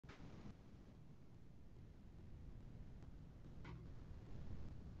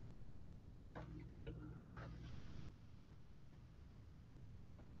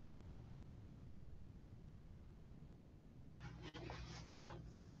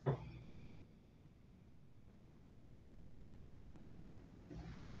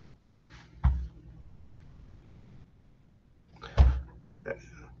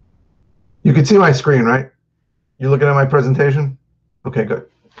You can see my screen, right? You're looking at my presentation? Okay, good.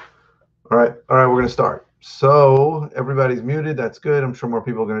 All right, we're going to start. So everybody's muted. That's good. I'm sure more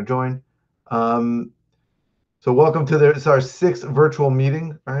people are going to join. So welcome to this, our 6th virtual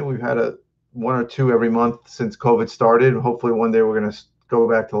meeting. Right, we've had one or two every month since COVID started. Hopefully one day we're going to go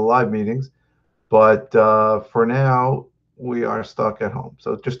back to the live meetings. But for now, we are stuck at home.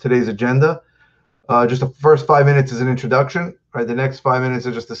 So just today's agenda. Just the first 5 minutes is an introduction. Right, the next 5 minutes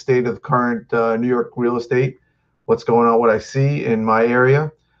is just the state of current New York real estate, what's going on, what I see in my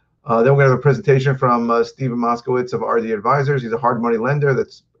area. Then we're going to have a presentation from Stephen Moskowitz of RD Advisors. He's a hard money lender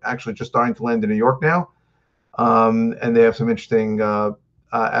that's actually just starting to lend in New York now. And they have some interesting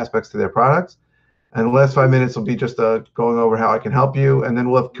aspects to their products. And the last 5 minutes will be just going over how I can help you. And then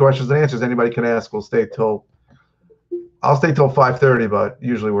we'll have questions and answers anybody can ask. I'll stay till 5:30, but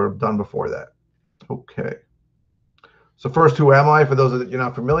usually we're done before that. Okay. So first, who am I? For those of you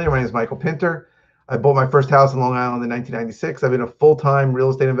not familiar, my name is Michael Pinter. I bought my first house in Long Island in 1996. I've been a full-time real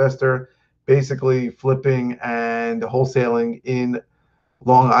estate investor, basically flipping and wholesaling in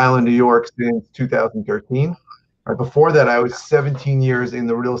Long Island, New York since 2013. Right before that, I was 17 years in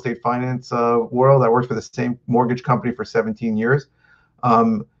the real estate finance world. I worked for the same mortgage company for 17 years.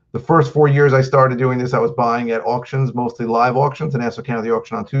 The first 4 years I started doing this, I was buying at auctions, mostly live auctions, in Nassau County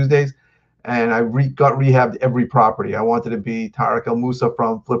auction on Tuesdays. And I got rehabbed every property. I wanted to be Tarek El Moussa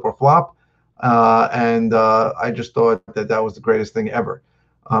from Flip or Flop. I just thought that was the greatest thing ever.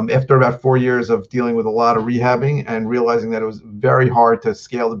 After about 4 years of dealing with a lot of rehabbing and realizing that it was very hard to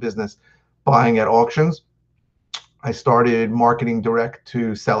scale the business buying at auctions, I started marketing direct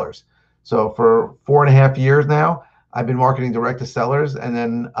to sellers. So for 4.5 years now, I've been marketing direct to sellers, and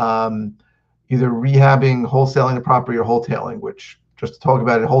then either rehabbing, wholesaling the property, or wholetailing, which, just to talk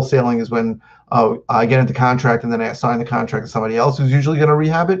about it, wholesaling is when I get into contract and then I assign the contract to somebody else who's usually going to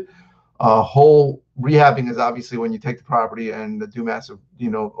rehab it. Whole rehabbing is obviously when you take the property and do massive,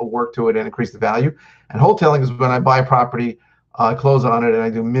 work to it and increase the value. And wholetailing is when I buy a property, close on it, and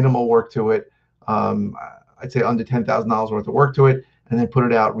I do minimal work to it. I'd say under $10,000 worth of work to it, and then put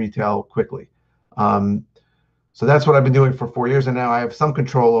it out retail quickly. So that's what I've been doing for 4 years, and now I have some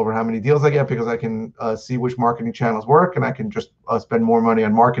control over how many deals I get because I can see which marketing channels work, and I can just spend more money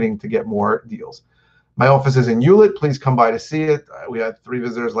on marketing to get more deals. My office is in Hewlett. Please come by to see it. We had 3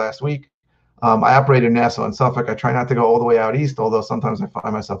 visitors last week. I operate in Nassau and Suffolk. I try not to go all the way out east, although sometimes I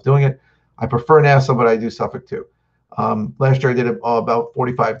find myself doing it. I prefer Nassau, but I do Suffolk too. Last year I did about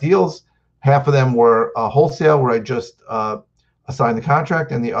 45 deals. Half of them were wholesale, where I just assigned the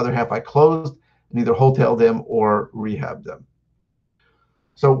contract, and the other half I closed and either wholesale them or rehab them.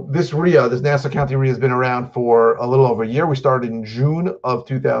 So this REIA, this Nassau County REIA, has been around for a little over a year. We started in June of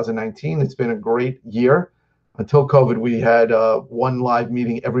 2019. It's been a great year. Until COVID, we had one live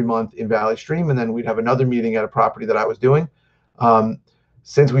meeting every month in Valley Stream, and then we'd have another meeting at a property that I was doing.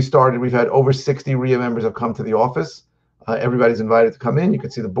 Since we started, we've had over 60 REIA members have come to the office. Everybody's invited to come in. You can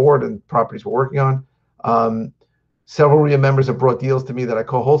see the board and properties we're working on. Several REIA members have brought deals to me that I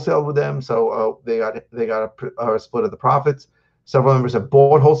co-wholesale with them, so they got a split of the profits. Several members have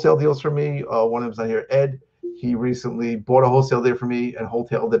bought wholesale deals from me. One of them's not here, Ed. He recently bought a wholesale deal from me and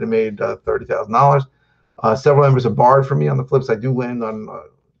wholesale it and made $30,000. Several members have borrowed from me on the flips. I do lend on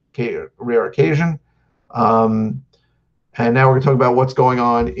rare occasion. And now we're going to talk about what's going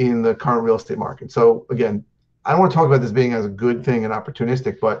on in the current real estate market. So again, I don't want to talk about this being as a good thing and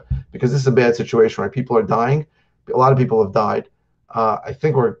opportunistic, but because this is a bad situation, right? People are dying. A lot of people have died. I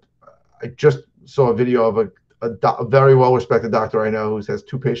just saw a video of a very well-respected doctor I know who has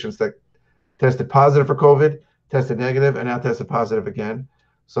 2 patients that tested positive for COVID, tested negative, and now tested positive again.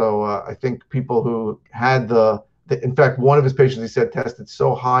 So I think people who had in fact, one of his patients, he said, tested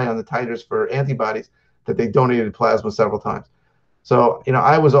so high on the titers for antibodies that they donated plasma several times. So,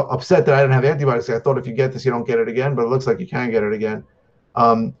 I was upset that I didn't have antibodies. I thought if you get this, you don't get it again, but it looks like you can get it again.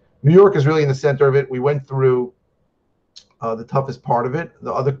 New York is really in the center of it. We went through the toughest part of it.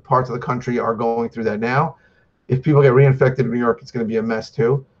 The other parts of the country are going through that now. If people get reinfected in New York, it's going to be a mess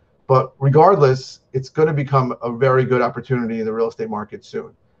too. But regardless, it's going to become a very good opportunity in the real estate market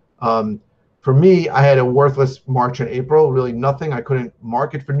soon. For me, I had a worthless March and April, really nothing. I couldn't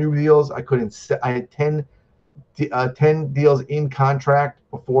market for new deals. I had 10 deals in contract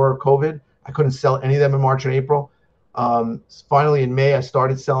before COVID. I couldn't sell any of them in March and April. Finally, in May, I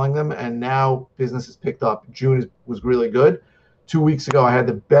started selling them, and now business has picked up. June was really good. 2 weeks ago, I had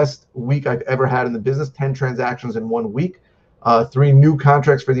the best week I've ever had in the business, 10 transactions in 1 week, 3 new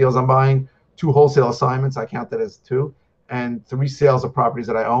contracts for deals I'm buying, 2 wholesale assignments, I count that as 2, and 3 sales of properties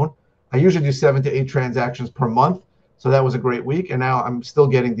that I own. I usually do 7 to 8 transactions per month. So that was a great week. And now I'm still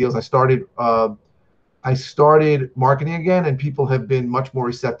getting deals. I started marketing again, and people have been much more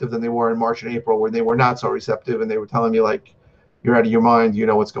receptive than they were in March and April, where they were not so receptive, and they were telling me like, you're out of your mind, you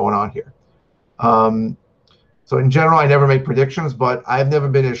know what's going on here. So in general, I never make predictions, but I've never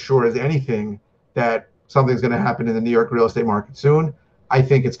been as sure as anything that something's going to happen in the New York real estate market soon. I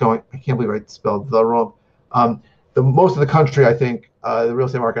think it's going, I can't believe I spelled the wrong. Most of the country, I think, the real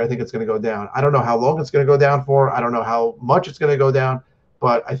estate market, I think it's going to go down. I don't know how long it's going to go down for. I don't know how much it's going to go down,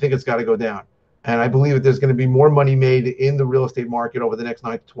 but I think it's got to go down. And I believe that there's going to be more money made in the real estate market over the next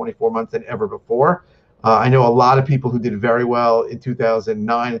 9 to 24 months than ever before. I know a lot of people who did very well in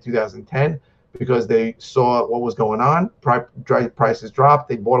 2009 and 2010 because they saw what was going on. Prices dropped.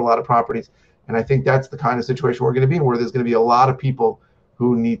 They bought a lot of properties. And I think that's the kind of situation we're going to be in, where there's going to be a lot of people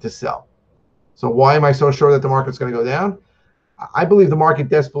who need to sell. So why am I so sure that the market's going to go down? I believe the market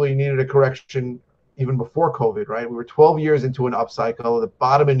desperately needed a correction even before COVID, right? We were 12 years into an upcycle. The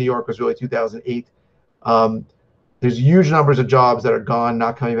bottom in New York was really 2008. There's huge numbers of jobs that are gone,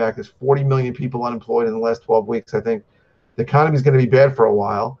 not coming back. There's 40 million people unemployed in the last 12 weeks, I think. The economy is going to be bad for a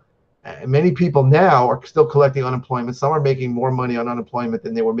while. And many people now are still collecting unemployment. Some are making more money on unemployment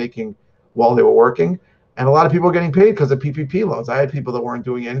than they were making while they were working. And a lot of people are getting paid because of PPP loans. I had people that weren't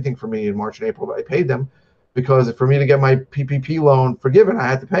doing anything for me in March and April, but I paid them because for me to get my PPP loan forgiven, I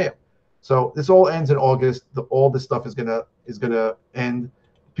had to pay them. So this all ends in August. All this stuff is gonna end.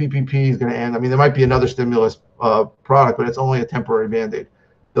 PPP is going to end. I mean, there might be another stimulus product, but it's only a temporary Band-Aid.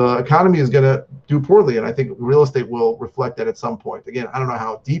 The economy is going to do poorly, and I think real estate will reflect that at some point. Again, I don't know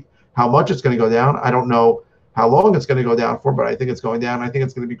how deep, how much it's going to go down. I don't know how long it's going to go down for, but I think it's going down. I think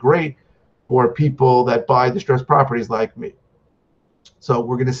it's going to be great for people that buy distressed properties like me. So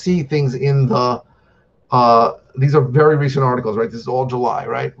we're going to see things in the, these are very recent articles, right? This is all July,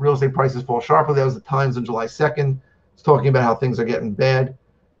 right? Real estate prices fall sharply. That was the Times on July 2nd. It's talking about how things are getting bad.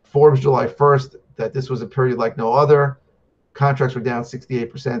 Forbes July 1st, that this was a period like no other. Contracts were down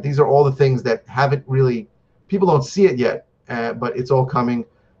 68%. These are all the things that haven't really, people don't see it yet, but it's all coming.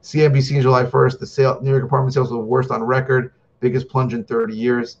 CNBC July 1st, the New York apartment sales were the worst on record, biggest plunge in 30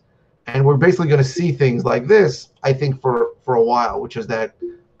 years. And we're basically going to see things like this, I think, for a while, which is that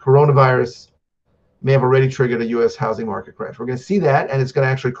coronavirus may have already triggered a U.S. housing market crash. We're going to see that, and it's going to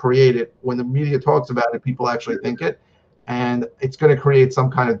actually create it. When the media talks about it, people actually think it. And it's going to create some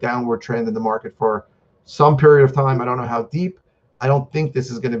kind of downward trend in the market for some period of time. I don't know how deep. I don't think this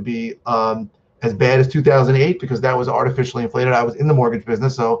is going to be as bad as 2008 because that was artificially inflated. I was in the mortgage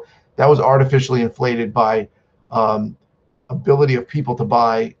business, so that was artificially inflated by ability of people to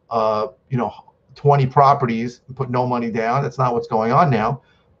buy 20 properties and put no money down. That's not what's going on now.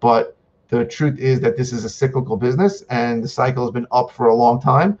 But the truth is that this is a cyclical business, and the cycle has been up for a long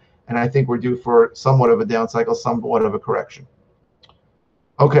time. And I think we're due for somewhat of a down cycle, somewhat of a correction.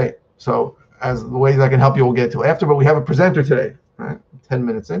 Okay, so as the ways I can help you, we'll get to after, but we have a presenter today, right? 10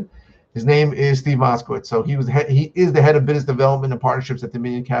 minutes in. His name is Steve Moskowitz. So he is the head of business development and partnerships at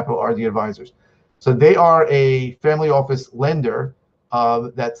Dominion Capital RD Advisors. So they are a family office lender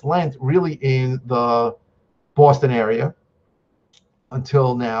that's lent really in the Boston area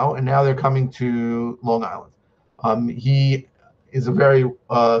until now, and now they're coming to Long Island. He is a very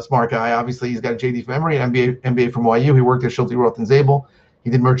smart guy. Obviously, he's got a JD from Emory, an MBA from YU. He worked at Schulte, Roth & Zabel. He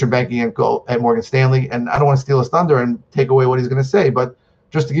did merchant banking at Morgan Stanley. And I don't want to steal his thunder and take away what he's going to say, but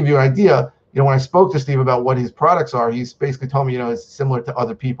just to give you an idea, when I spoke to Steve about what his products are, he's basically told me, it's similar to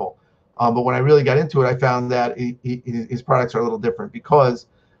other people. But when I really got into it, I found that his products are a little different because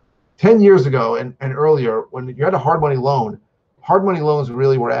 10 years ago and earlier, when you had a hard money loans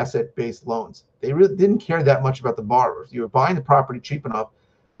really were asset-based loans. They really didn't care that much about the borrowers. You were buying the property cheap enough,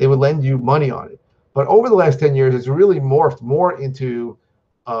 they would lend you money on it. But over the last 10 years, it's really morphed more into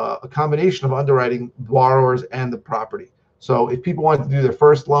a combination of underwriting borrowers and the property. So if people wanted to do their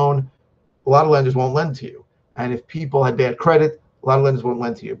first loan, a lot of lenders won't lend to you. And if people had bad credit, a lot of lenders won't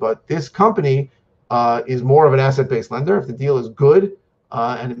lend to you. But this company is more of an asset-based lender. If the deal is good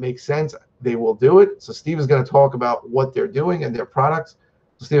and it makes sense, they will do it. So Steve is going to talk about what they're doing and their products.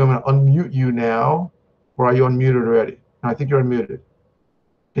 So Steve, I'm going to unmute you now. Or are you unmuted already? No, I think you're unmuted.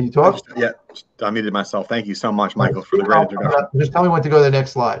 Can you talk? Yeah, I muted myself. Thank you so much, Michael, for the great introduction. Just tell me when to go to the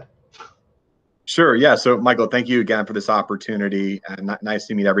next slide. Sure. Yeah. So, Michael, thank you again for this opportunity. And nice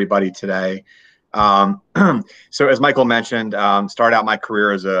to meet everybody today. So, as Michael mentioned, started out my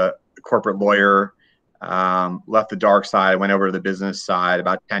career as a corporate lawyer. Left the dark side, went over to the business side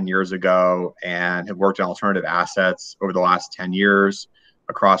about 10 years ago, and have worked in alternative assets over the last 10 years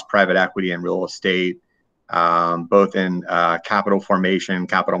across private equity and real estate, both in capital formation,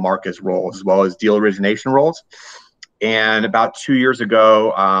 capital markets roles, as well as deal origination roles. And about 2 years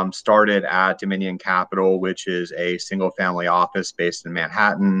ago, started at Dominion Capital, which is a single family office based in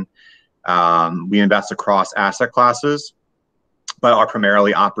Manhattan. We invest across asset classes, but are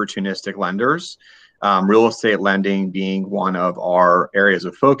primarily opportunistic lenders. Real estate lending being one of our areas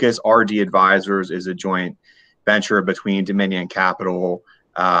of focus. RD Advisors is a joint venture between Dominion Capital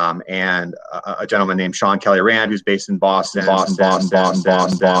and a gentleman named Sean Kelly Rand, who's based in Boston. Sorry,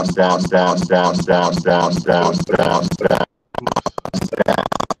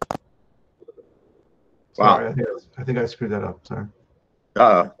 I think I screwed that up. Sorry.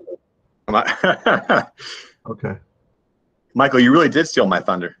 Okay. Michael, you really did steal my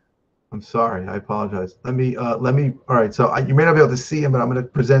thunder. I'm sorry. I apologize. All right. So you may not be able to see him, but I'm going to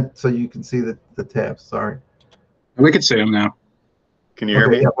present so you can see the tabs. Sorry. We can see him now. Can you hear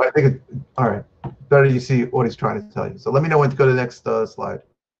me? Yeah, I think all right. Better you see what he's trying to tell you. So let me know when to go to the next slide.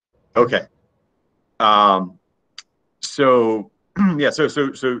 Okay. So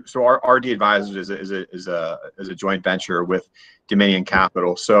our RD Advisors is a joint venture with Dominion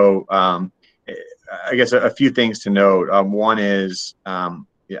Capital. So I guess a few things to note. One is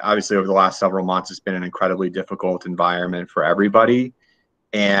obviously over the last several months, it's been an incredibly difficult environment for everybody.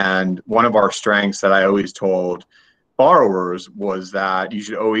 And one of our strengths that I always told borrowers was that you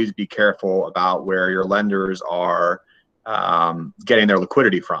should always be careful about where your lenders are getting their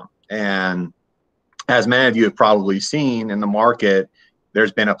liquidity from. And as many of you have probably seen in the market,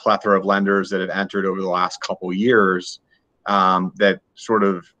 there's been a plethora of lenders that have entered over the last couple years that sort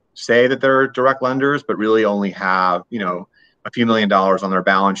of say that they're direct lenders, but really only have, a few $1 million on their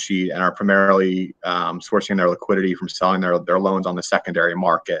balance sheet and are primarily sourcing their liquidity from selling their loans on the secondary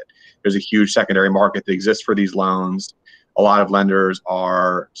market. There's a huge secondary market that exists for these loans. A lot of lenders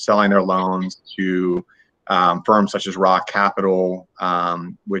are selling their loans to firms such as Rock Capital,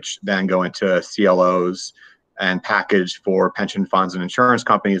 which then go into CLOs and packaged for pension funds and insurance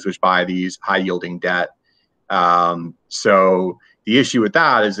companies, which buy these high-yielding debt. So the issue with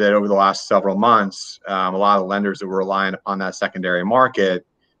that is that over the last several months, a lot of the lenders that were relying upon that secondary market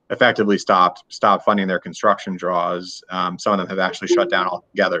effectively stopped funding their construction draws. Some of them have actually shut down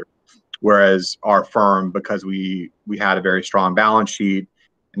altogether. Whereas our firm, because we had a very strong balance sheet,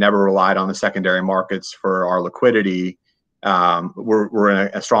 never relied on the secondary markets for our liquidity, we're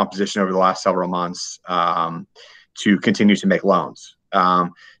in a strong position over the last several months to continue to make loans.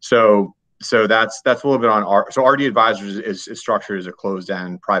 So that's a little bit on RD Advisors is structured as a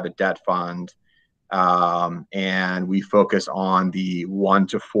closed-end private debt fund, and we focus on the 1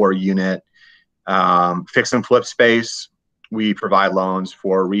 to 4 unit fix and flip space. We provide loans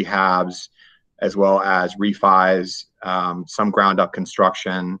for rehabs as well as refis, some ground up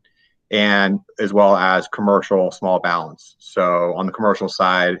construction, and as well as commercial small balance. So on the commercial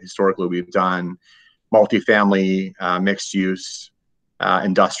side, historically, we've done multifamily, mixed use,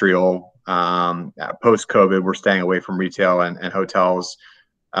 industrial. Post-COVID, we're staying away from retail and hotels,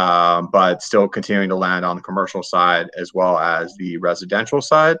 but still continuing to land on the commercial side as well as the residential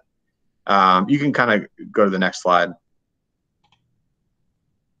side. You can kind of go to the next slide.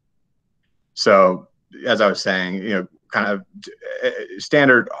 So as I was saying, kind of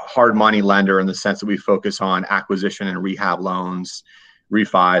standard hard money lender in the sense that we focus on acquisition and rehab loans,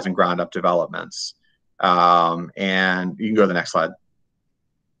 refis, and ground up developments. And you can go to the next slide.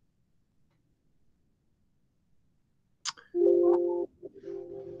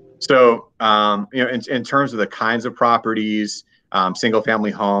 So, in terms of the kinds of properties, single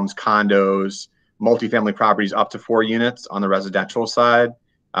family homes, condos, multifamily properties up to 4 units on the residential side.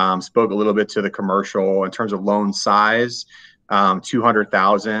 Spoke a little bit to the commercial in terms of loan size.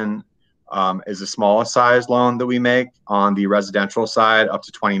 200,000 is the smallest size loan that we make on the residential side, up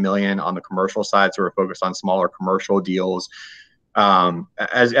to 20 million on the commercial side. So we're focused on smaller commercial deals.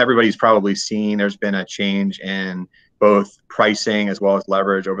 As everybody's probably seen, there's been a change in both pricing as well as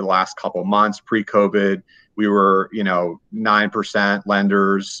leverage over the last couple months. Pre-COVID, we were 9%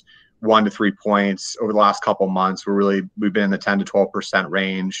 lenders, 1 to 3 points. Over the last couple months, we've been in the 10 to 12%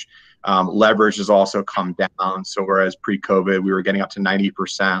 range. Leverage has also come down. So whereas pre-COVID, we were getting up to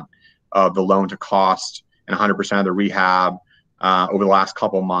 90% of the loan to cost and 100% of the rehab, over the last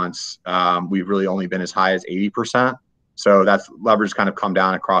couple months, we've really only been as high as 80%. So that's leverage kind of come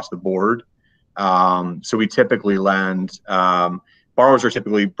down across the board. So we typically lend, borrowers are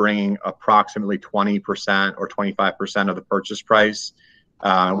typically bringing approximately 20% or 25% of the purchase price.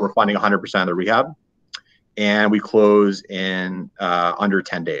 We're funding 100% of the rehab, and we close in under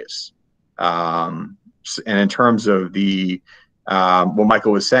 10 days. And in terms of the what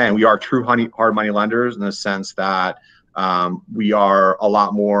Michael was saying, we are true hard money lenders in the sense that we are a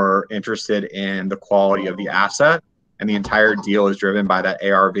lot more interested in the quality of the asset and the entire deal is driven by that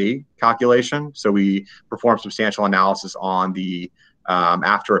ARV calculation. So we perform substantial analysis on the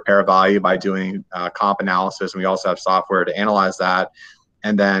after repair value by doing comp analysis, and we also have software to analyze that.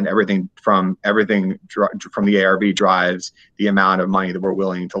 And then everything from the ARV drives the amount of money that we're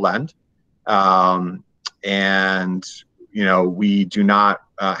willing to lend. And we do not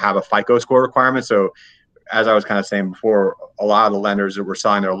have a FICO score requirement. So as I was kind of saying before, a lot of the lenders that were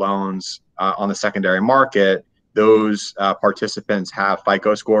selling their loans on the secondary market, those participants have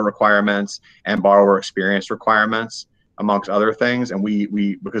FICO score requirements and borrower experience requirements, amongst other things. And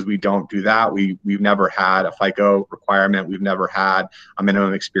we because we don't do that, we've never had a FICO requirement. We've never had a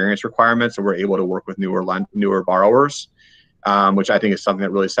minimum experience requirement. So we're able to work with newer borrowers, which I think is something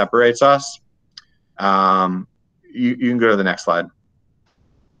that really separates us. You can go to the next slide.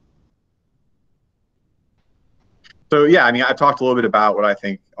 So yeah, I mean, I talked a little bit about what I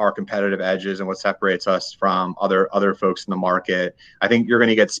think are competitive edges and what separates us from other folks in the market. I think you're going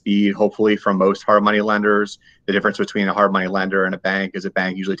to get speed, hopefully, from most hard money lenders. The difference between a hard money lender and a bank is a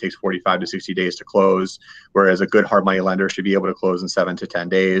bank usually takes 45 to 60 days to close, whereas a good hard money lender should be able to close in 7 to 10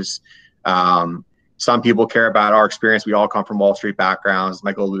 days. Some people care about our experience. We all come from Wall Street backgrounds.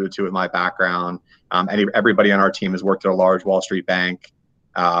 Michael alluded to with my background. Everybody on our team has worked at a large Wall Street bank.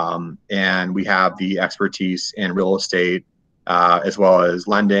 And we have the expertise in real estate as well as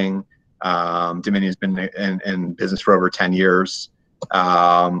lending. Dominion's been in business for over 10 years.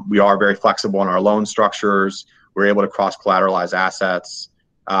 We are very flexible in our loan structures. We're able to cross-collateralize assets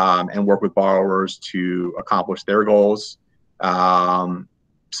and work with borrowers to accomplish their goals. So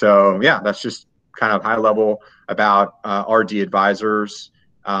yeah, that's just kind of high level about RD Advisors.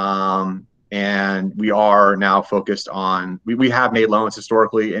 And we are now focused on, we have made loans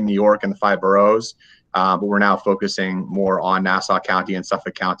historically in New York and the 5 boroughs, but we're now focusing more on Nassau County and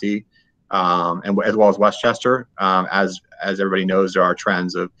Suffolk County, and as well as Westchester. As everybody knows, there are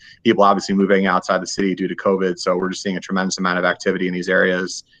trends of people obviously moving outside the city due to COVID. So we're just seeing a tremendous amount of activity in these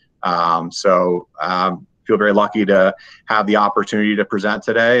areas. Feel very lucky to have the opportunity to present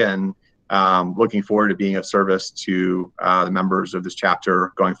today, and looking forward to being of service to the members of this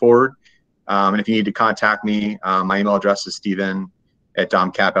chapter going forward. And if you need to contact me, my email address is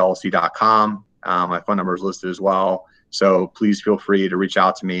steven@domcapllc.com. My phone number is listed as well. So please feel free to reach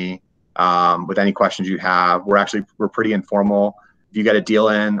out to me with any questions you have. We're pretty informal. If you get a deal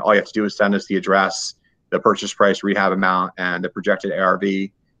in, all you have to do is send us the address, the purchase price, rehab amount, and the projected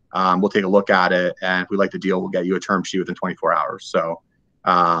ARV. We'll take a look at it, and if we like the deal, we'll get you a term sheet within 24 hours. So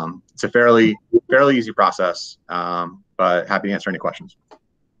it's a fairly easy process, but happy to answer any questions.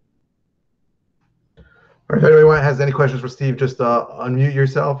 All right, if anyone has any questions for Steve, just unmute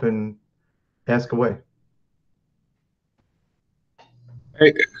yourself and ask away.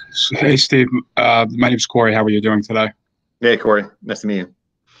 Hey Steve. My name's Corey. How are you doing today? Hey, Corey. Nice to meet you.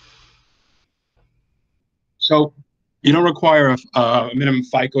 So you don't require a minimum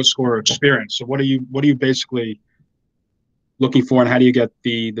FICO score or experience. So what are you basically looking for, and how do you get how do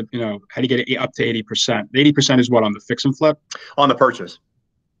you get it up to 80%? 80% is what, on the fix and flip? On the purchase.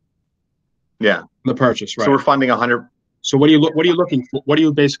 Yeah. The purchase, right? So we're funding 100. So what are you looking for? What are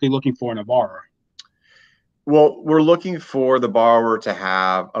you basically looking for in a borrower? Well, we're looking for the borrower to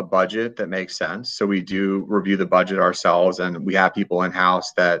have a budget that makes sense. So we do review the budget ourselves, and we have people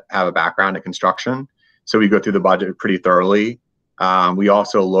in-house that have a background in construction. So we go through the budget pretty thoroughly. We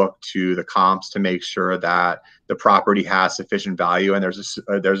also look to the comps to make sure that the property has sufficient value and there's a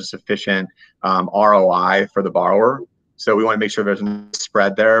sufficient ROI for the borrower. So we want to make sure there's a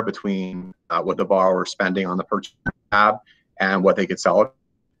spread there between what the borrower is spending on the purchase tab and what they could sell it.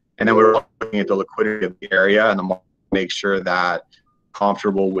 And then we're looking at the liquidity of the area and the market to make sure that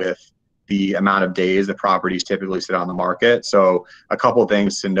comfortable with the amount of days the properties typically sit on the market. So a couple of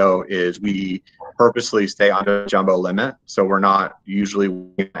things to note is we purposely stay under the jumbo limit. So we're not usually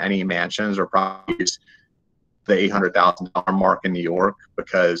in any mansions or properties the $800,000 mark in New York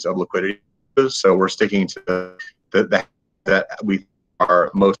because of liquidity. So we're sticking to that we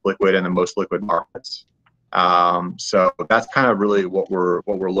are most liquid in the most liquid markets. So that's kind of really what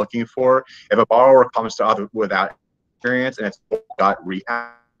we're looking for. If a borrower comes to us without experience and it's got rehab,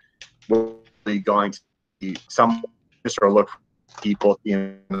 we're really going to be some just sort of look for people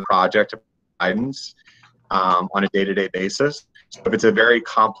in the project guidance on a day-to-day basis. So if it's a very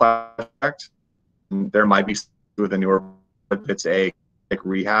complex project, there might be with a newer, if it's a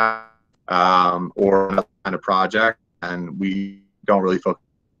rehab or another kind of project, and we don't really focus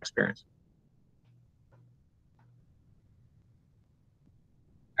on experience.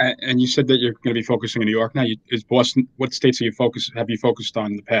 And you said that you're going to be focusing in New York now. Is Boston? What states have you focused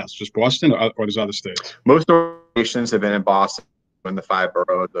on in the past? Just Boston, or there's other states? Most of operations have been in Boston in the 5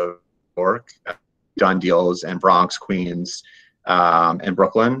 boroughs of New York, done deals in Bronx, Queens, and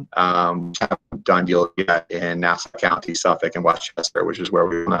Brooklyn. We haven't done deals yet in Nassau County, Suffolk, and Westchester, which is where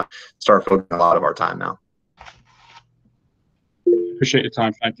we want to start focusing a lot of our time now. Appreciate your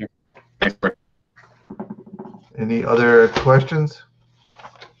time. Thank you. Thanks, Rick. Any other questions?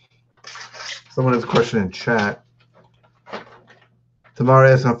 Someone has a question in chat.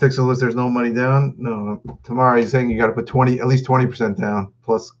 Tamara asks on fixed list, there's no money down. No, Tamara, he's saying you got to put at least 20% down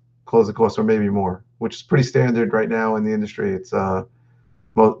plus closing costs or maybe more, which is pretty standard right now in the industry. It's well,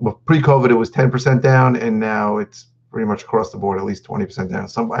 pre-COVID it was 10% down, and now it's pretty much across the board at least 20% down.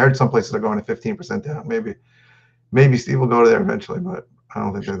 I heard some places are going to 15% down. Maybe Steve will go to there eventually, but I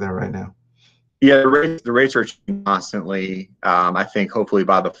don't think they're there right now. Yeah, the rates are changing constantly. I think hopefully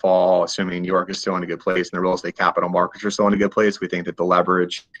by the fall, assuming New York is still in a good place and the real estate capital markets are still in a good place, we think that the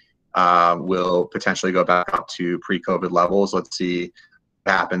leverage will potentially go back up to pre-COVID levels. Let's see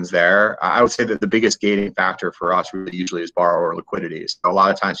what happens there. I would say that the biggest gating factor for us really usually is borrower liquidity. So a lot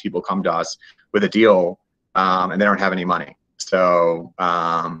of times people come to us with a deal and they don't have any money. So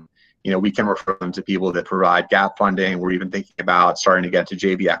we can refer them to people that provide gap funding. We're even thinking about starting to get to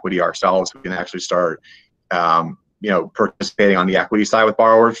JV equity ourselves. We can actually start, participating on the equity side with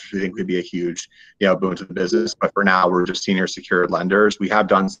borrowers, which we think would be a huge, boon to the business. But for now, we're just senior secured lenders. We have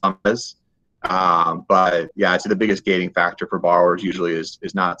done some of this, but yeah, it's the biggest gating factor for borrowers usually is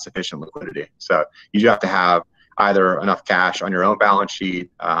not sufficient liquidity. So you do have to have either enough cash on your own balance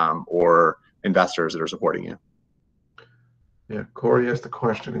sheet or investors that are supporting you. Yeah, Corey asked a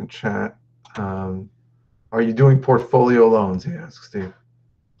question in chat. Are you doing portfolio loans? He asks, Steve.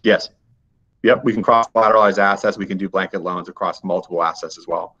 Yes. Yep, we can cross-collateralize assets. We can do blanket loans across multiple assets as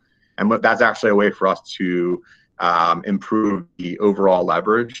well. And that's actually a way for us to improve the overall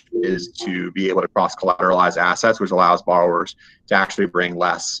leverage, is to be able to cross-collateralize assets, which allows borrowers to actually bring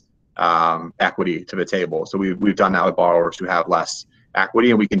less equity to the table. So we've done that with borrowers who have less equity,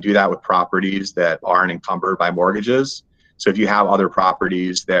 and we can do that with properties that aren't encumbered by mortgages. So if you have other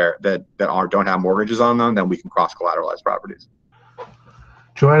properties there that don't have mortgages on them, then we can cross-collateralize properties.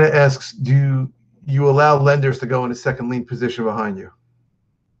 Joanna asks, do you allow lenders to go in a second lien position behind you?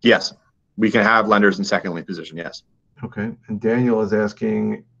 Yes, we can have lenders in second lien position, yes. Okay, and Daniel is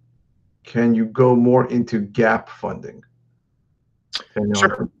asking, can you go more into gap funding?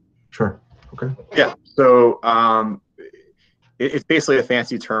 Sure. Sure, okay. Yeah, so it's basically a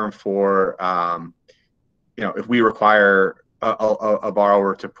fancy term for, if we require a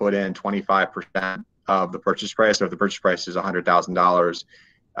borrower to put in 25% of the purchase price, so if the purchase price is $100,000,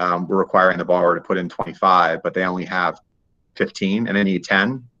 we're requiring the borrower to put in 25, but they only have 15 and they need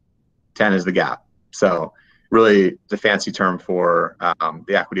 10. 10 is the gap. So really the fancy term for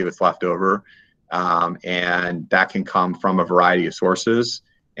the equity that's left over. And that can come from a variety of sources.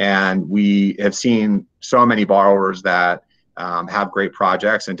 And we have seen so many borrowers that have great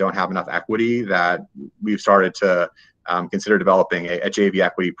projects and don't have enough equity that we've started to consider developing a JV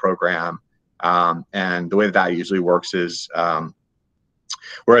equity program. And the way that usually works is,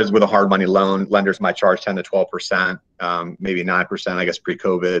 whereas with a hard money loan, lenders might charge 10 to 12%, maybe 9%, I guess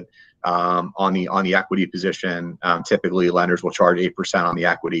pre-COVID, on the equity position. Typically, lenders will charge 8% on the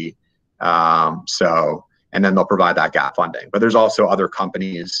equity. And then they'll provide that gap funding. But there's also other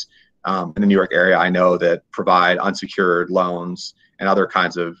companies in the New York area I know that provide unsecured loans and other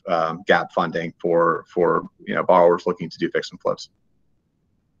kinds of gap funding for borrowers looking to do fix and flips.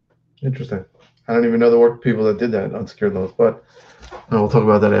 Interesting. I don't even know the people that did that unsecured loans, but we'll talk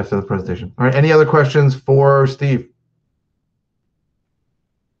about that after the presentation. All right. Any other questions for Steve?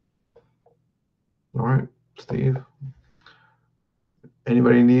 All right, Steve.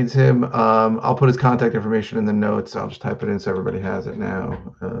 Anybody needs him? I'll put his contact information in the notes. I'll just type it in so everybody has it now.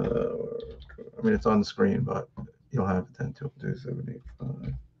 I mean, it's on the screen, but you'll have it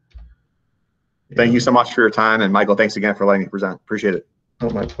 10-275. Thank you so much for your time. And Michael, thanks again for letting me present. Appreciate it. Oh,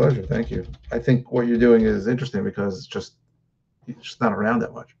 my pleasure. Thank you. I think what you're doing is interesting because it's just not around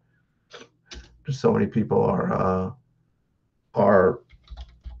that much. Just so many people are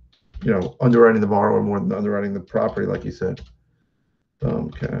underwriting the borrower more than underwriting the property, like you said.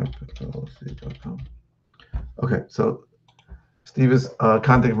 Capitalc.com. Okay, so Steve's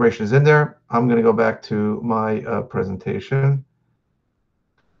contact information is in there. I'm going to go back to my presentation.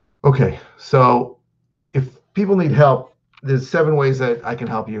 Okay, so if people need help, there's 7 ways that I can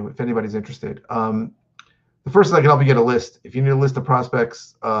help you if anybody's interested. The first is I can help you get a list. If you need a list of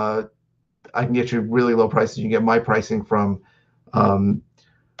prospects, I can get you really low prices. You can get my pricing from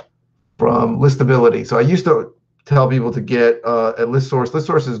listability. So I used to tell people to get a list source. List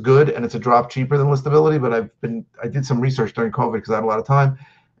source is good, and it's a drop cheaper than listability, but I did some research during COVID because I had a lot of time,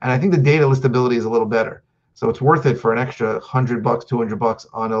 and I think the data listability is a little better. So it's worth it for an extra $100, $200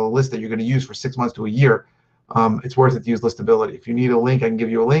 on a list that you're going to use for 6 months to a year. It's worth it to use listability. If you need a link, I can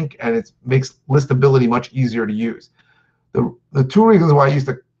give you a link, and it makes listability much easier to use. The two reasons why I used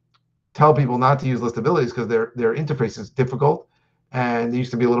to tell people not to use listability is because their interface is difficult, and they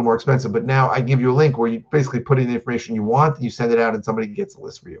used to be a little more expensive. But now I give you a link where you basically put in the information you want, and you send it out, and somebody gets a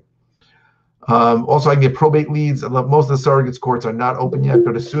list for you. Also, I can get probate leads. Most of the surrogates courts are not open yet,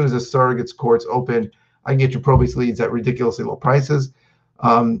 but as soon as the surrogates courts open, I can get you probate leads at ridiculously low prices.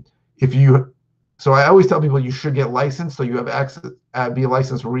 So I always tell people you should get licensed, so you have access, be a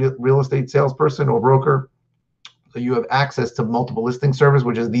licensed real estate salesperson or broker, so you have access to multiple listing service,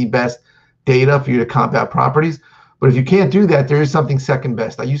 which is the best data for you to comp out properties. But if you can't do that, there is something second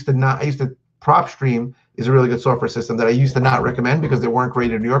best. PropStream is a really good software system that I used to not recommend because they weren't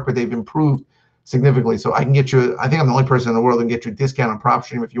great in New York, but they've improved significantly. So I can get you, I think I'm the only person in the world that can get you a discount on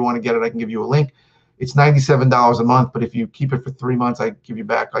PropStream. If you want to get it, I can give you a link. It's $97 a month, but if you keep it for 3 months, I give you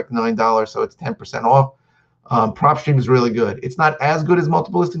back like $9, so it's 10% off. PropStream is really good. It's not as good as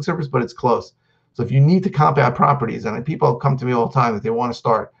multiple listing service, but it's close. So if you need to comp out properties, and people come to me all the time that they want to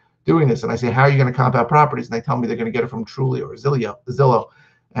start doing this, and I say, how are you going to comp out properties? And they tell me they're going to get it from Truly or Zillow,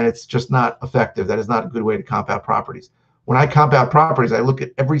 and it's just not effective. That is not a good way to comp out properties. When I comp out properties, I look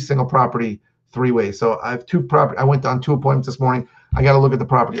at every single property 3 ways. So I have 2 properties. I went on 2 appointments this morning. I got to look at the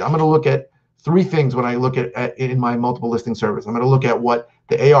property. I'm going to look at 3 things when I look at in my multiple listing service. I'm going to look at what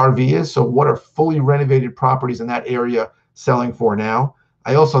the ARV is. So what are fully renovated properties in that area selling for now?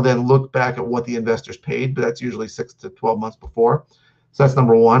 I also then look back at what the investors paid, but that's usually 6 to 12 months before. So that's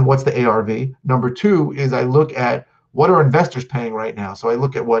number 1. What's the ARV? Number 2 is I look at what are investors paying right now. So I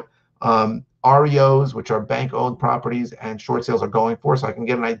look at what REOs, which are bank-owned properties, and short sales are going for, so I can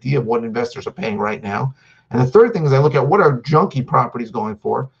get an idea of what investors are paying right now. And the third thing is I look at what are junky properties going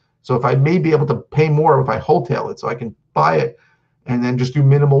for. So if I may be able to pay more if I wholesale it, so I can buy it and then just do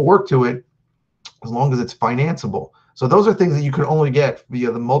minimal work to it as long as it's financeable. So those are things that you can only get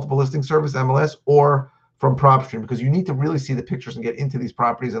via the multiple listing service, MLS, or from PropStream, because you need to really see the pictures and get into these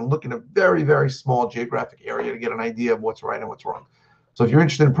properties and look in a very, very small geographic area to get an idea of what's right and what's wrong. So if you're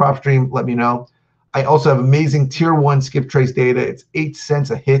interested in PropStream, let me know. I also have amazing tier 1 skip trace data. It's 8 cents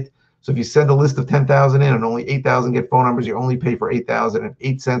a hit. So if you send a list of 10,000 in and only 8,000 get phone numbers, you only pay for 8,000 and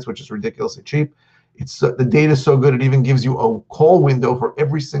 8 cents, which is ridiculously cheap. It's the data is so good, it even gives you a call window for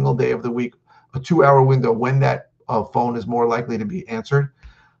every single day of the week, a 2-hour window when that phone is more likely to be answered.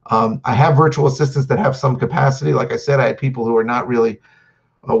 I have virtual assistants that have some capacity. Like I said, I had people who are not really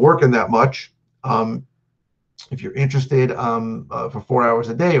working that much. If you're interested for 4 hours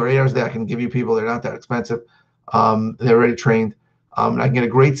a day or 8 hours a day, I can give you people. They're not that expensive. They're already trained. And I can get a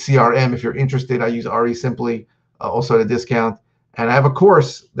great CRM if you're interested. I use RE Simply, also at a discount. And I have a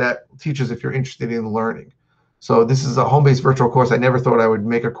course that teaches if you're interested in learning. So this is a home-based virtual course. I never thought I would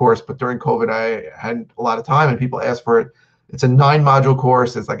make a course, but during COVID, I had a lot of time and people asked for it. It's a 9-module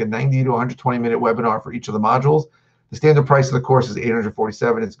course. It's like a 90 to 120-minute webinar for each of the modules. The standard price of the course is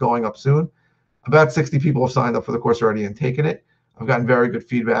 $847. It's going up soon. About 60 people have signed up for the course already and taken it. I've gotten very good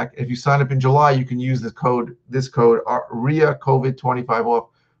feedback. If you sign up in July, you can use this code REIA COVID 25 off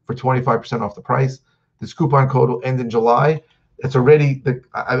for 25% off the price. This coupon code will end in July. It's already,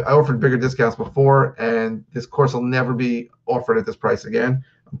 I offered bigger discounts before, and this course will never be offered at this price again.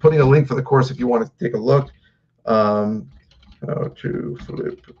 I'm putting a link for the course if you want to take a look. How to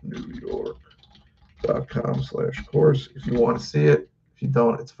flip New York.com/course if you want to see it. If you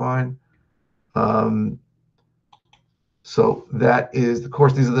don't, it's fine. So that is the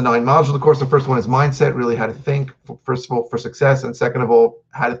course. These are the 9 modules of the course. The first one is mindset, really how to think, first of all, for success, and second of all,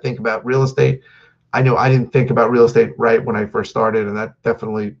 how to think about real estate. I know I didn't think about real estate right when I first started, and that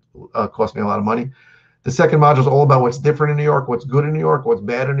definitely cost me a lot of money. The second module is all about what's different in New York, what's good in New York, what's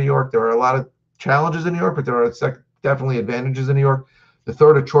bad in New York. There are a lot of challenges in New York, but there are definitely advantages in New York. The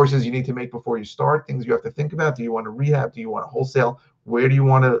third are choices you need to make before you start, things you have to think about. Do you want to rehab? Do you want to wholesale? Where do you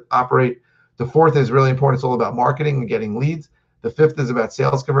want to operate? The fourth is really important. It's all about marketing and getting leads. The fifth is about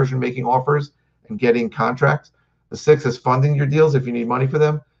sales conversion, making offers and getting contracts. The sixth is funding your deals if you need money for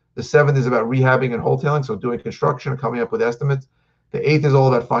them. The seventh is about rehabbing and wholesaling, so doing construction and coming up with estimates. The eighth is all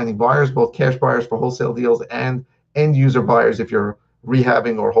about finding buyers, both cash buyers for wholesale deals and end user buyers if you're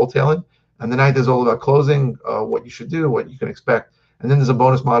rehabbing or wholesaling. And the ninth is all about closing, what you should do, what you can expect. And then there's a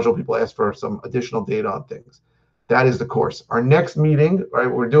bonus module. People ask for some additional data on things. That is the course. Our next meeting, right,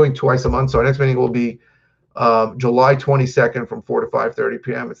 we're doing twice a month, so our next meeting will be July 22nd from 4 to 5:30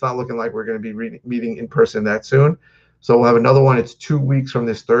 p.m. It's not looking like we're going to be meeting in person that soon. So we'll have another one. It's 2 weeks from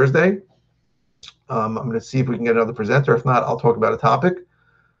this Thursday. I'm going to see if we can get another presenter. If not, I'll talk about a topic.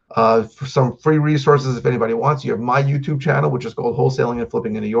 For some free resources, if anybody wants, you have my YouTube channel, which is called Wholesaling and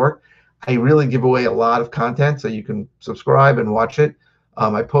Flipping in New York. I really give away a lot of content, so you can subscribe and watch it.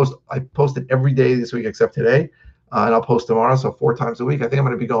 I posted every day this week except today, and I'll post tomorrow, so 4 times a week. I think I'm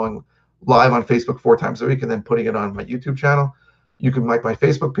going to be going live on Facebook 4 times a week and then putting it on my YouTube channel. You can like my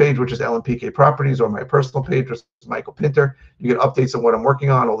Facebook page, which is LMPK Properties, or my personal page, which is Michael Pinter. You get updates on what I'm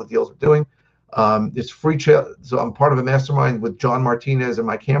working on, all the deals we're doing. It's free. So I'm part of a mastermind with John Martinez and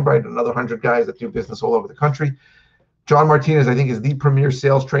Mike Hambright, another 100 guys that do business all over the country. John Martinez, I think, is the premier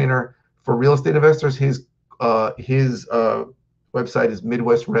sales trainer for real estate investors. His website is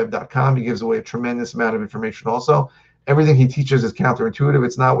midwestrev.com. He gives away a tremendous amount of information also. Everything he teaches is counterintuitive.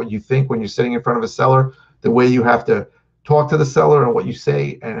 It's not what you think when you're sitting in front of a seller. The way you have to talk to the seller and what you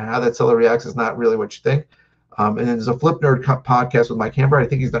say and how that seller reacts is not really what you think. And then there's a Flip Nerd podcast with Mike Hambright. I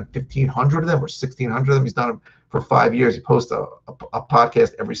think he's done 1,500 of them or 1,600 of them. He's done them for 5 years. He posts a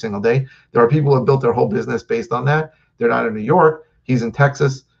podcast every single day. There are people who have built their whole business based on that. They're not in New York. He's in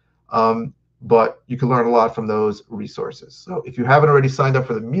Texas. But you can learn a lot from those resources. So if you haven't already signed up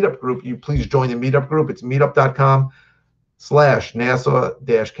for the meetup group, you please join the meetup group. It's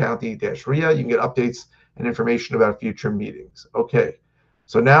meetup.com/Nassau-County-REIA. You can get updates and information about future meetings. Okay.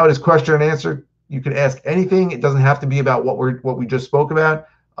 So now it is question and answer. You can ask anything. It doesn't have to be about what we just spoke about.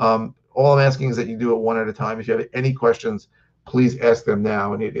 All I'm asking is that you do it one at a time. If you have any questions, please ask them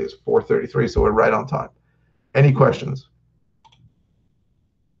now. And it is 4:33, so we're right on time. Any questions?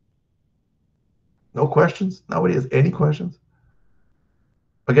 No questions? Nobody has any questions?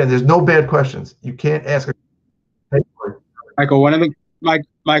 Again, there's no bad questions. You can't ask. Michael,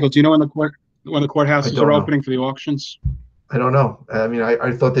 Michael, do you know when the courthouses are opening for the auctions? I don't know. I mean,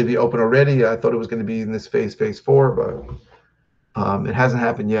 I thought they'd be open already. I thought it was going to be in this phase 4, but it hasn't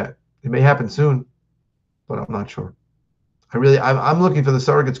happened yet. It may happen soon, but I'm not sure. I'm looking for the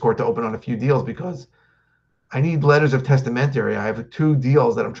surrogates court to open on a few deals because I need letters of testamentary. I have 2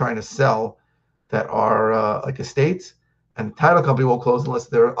 deals that I'm trying to sell that are like estates, and the title company won't close unless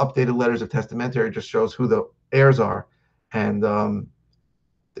there are updated letters of testamentary. It just shows who the heirs are, and I'm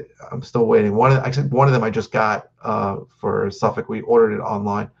still waiting. One of them I just got for Suffolk. We ordered it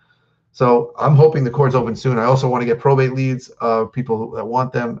online, so I'm hoping the court's open soon. I also want to get probate leads of people that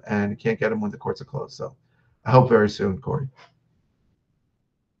want them and can't get them when the courts are closed. So I hope very soon, Corey.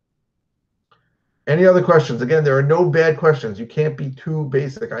 Any other questions? Again, there are no bad questions. You can't be too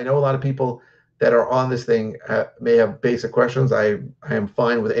basic. I know a lot of people that are on this thing may have basic questions. I am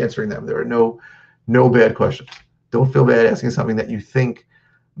fine with answering them. There are no bad questions. Don't feel bad asking something that you think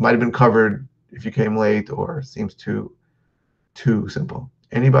might have been covered if you came late or seems too simple.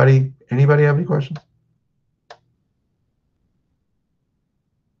 Anybody have any questions?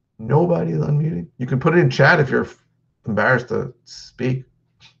 Nobody is unmuting. You can put it in chat if you're embarrassed to speak. You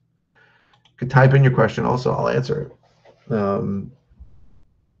can type in your question also. I'll answer it.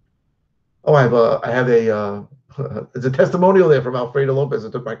 I have a there's a testimonial there from Alfredo Lopez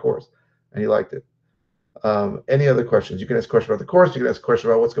that took my course and he liked it. Any other questions? You can ask a question about the course. You can ask a question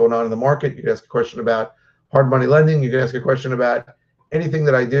about what's going on in the market. You can ask a question about hard money lending. You can ask a question about anything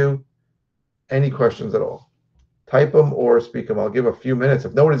that I do. Any questions at all? Type them or speak them. I'll give a few minutes.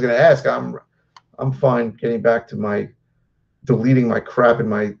 If nobody's going to ask, I'm fine getting back to deleting my crap in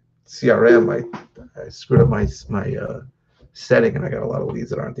my CRM. I screwed up my setting and I got a lot of leads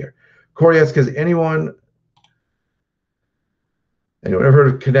that aren't there. Corey asks, has anyone ever heard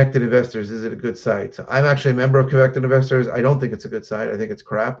of Connected Investors? Is it a good site? So I'm actually a member of Connected Investors. I don't think it's a good site. I think it's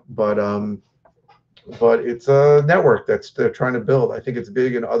crap, but it's a network they're trying to build. I think it's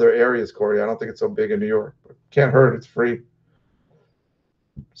big in other areas, Corey. I don't think it's so big in New York. But can't hurt. It's free.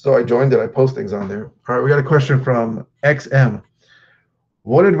 So I joined it. I post things on there. All right, we got a question from XM.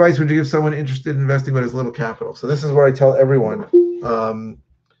 What advice would you give someone interested in investing but has little capital? So this is what I tell everyone.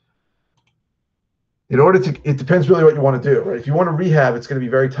 It depends really what you want to do, right? If you want to rehab, it's going to be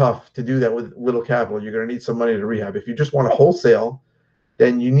very tough to do that with little capital. You're going to need some money to rehab. If you just want to wholesale,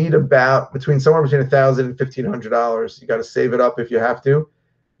 then you need somewhere between $1,000 and $1,500. You got to save it up if you have to.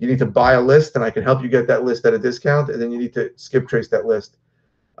 You need to buy a list, and I can help you get that list at a discount. And then you need to skip trace that list,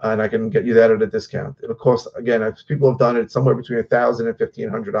 and I can get you that at a discount. It'll cost, again, if people have done it, somewhere between $1,000 and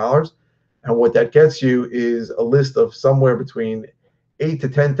 $1,500. And what that gets you is a list of somewhere between 8,000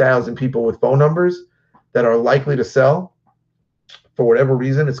 to 10,000 people with phone numbers that are likely to sell for whatever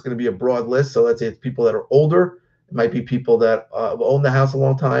reason. It's going to be a broad list. So let's say it's people that are older. It might be people that have owned the house a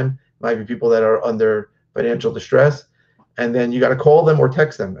long time. It might be people that are under financial distress. And then you got to call them or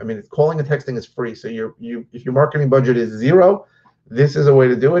text them. I mean, calling and texting is free. So if your marketing budget is zero, this is a way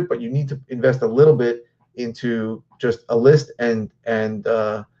to do it. But you need to invest a little bit into just a list and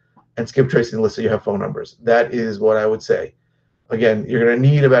skip tracing the list so you have phone numbers. That is what I would say. Again, you're going to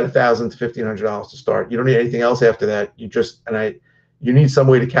need about $1,000 to $1,500 to start. You don't need anything else after that. You need some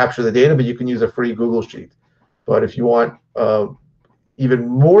way to capture the data, but you can use a free Google sheet. But if you want even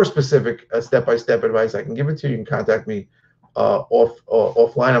more specific step-by-step advice, I can give it to you. You can contact me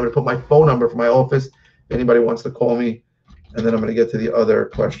offline. I'm going to put my phone number for my office if anybody wants to call me, and then I'm going to get to the other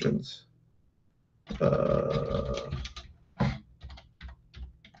questions.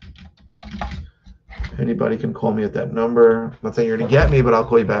 Anybody can call me at that number. I'm not saying you're going to get me, but I'll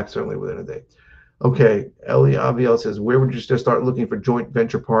call you back certainly within a day. Okay, Ellie Aviel says, where would you just start looking for joint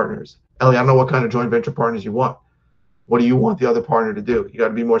venture partners? Ellie, I don't know what kind of joint venture partners you want. What do you want the other partner to do? You got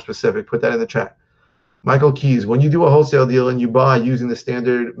to be more specific. Put that in the chat. Michael Keys, when you do a wholesale deal and you buy using the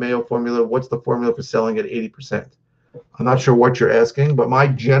standard Mayo formula, what's the formula for selling at 80%? I'm not sure what you're asking, but my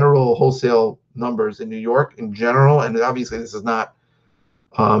general wholesale numbers in New York in general, and obviously this is not,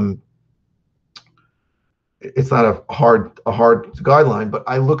 it's not a hard guideline, but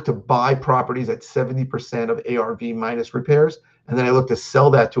I look to buy properties at 70% of ARV minus repairs, and then I look to sell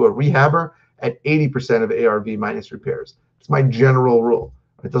that to a rehabber at 80% of ARV minus repairs. It's my general rule.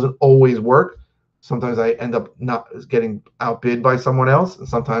 It doesn't always work. Sometimes I end up not getting outbid by someone else, and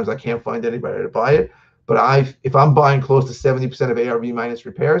sometimes I can't find anybody to buy it. But if I'm buying close to 70% of ARV minus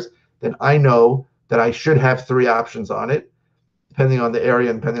repairs, then I know that I should have 3 options on it, depending on the area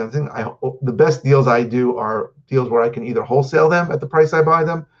and depending on the thing. The best deals I do are deals where I can either wholesale them at the price I buy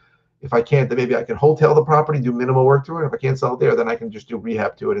them. If I can't, then maybe I can wholesale the property, do minimal work to it. If I can't sell it there, then I can just do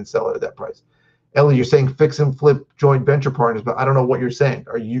rehab to it and sell it at that price. Ellie, you're saying fix and flip joint venture partners, but I don't know what you're saying.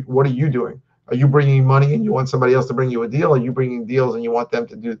 What are you doing? Are you bringing money and you want somebody else to bring you a deal? Are you bringing deals and you want them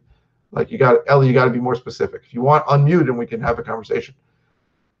to do, Ellie, you got to be more specific. If you want, unmute and we can have a conversation.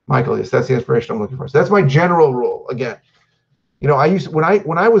 Michael, yes, that's the inspiration I'm looking for. So that's my general rule. Again, I used when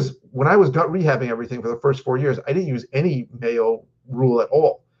I was gut rehabbing everything for the first 4 years, I didn't use any Mayo rule at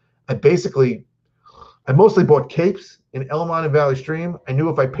all. I mostly bought capes in Elmont and Valley Stream. I knew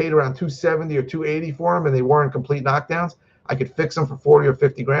if I paid around $270 or $280 for them and they weren't complete knockdowns, I could fix them for 40 or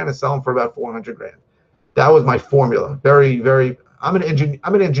 50 grand and sell them for about 400 grand. That was my formula. Very, very. I'm an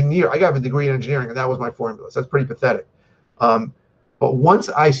engineer. I got a degree in engineering, and that was my formula. So that's pretty pathetic. But once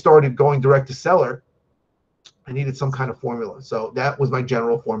I started going direct to seller, I needed some kind of formula. So that was my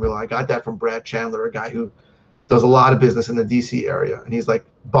general formula. I got that from Brad Chandler, a guy who does a lot of business in the DC area. And he's like,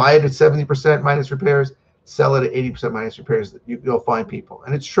 buy it at 70% minus repairs, sell it at 80% minus repairs. You'll find people.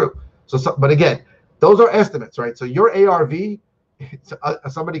 And it's true. But again, those are estimates, right? So your ARV,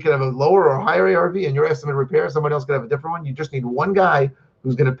 somebody could have a lower or higher ARV, and your estimate of repair, somebody else could have a different one. You just need one guy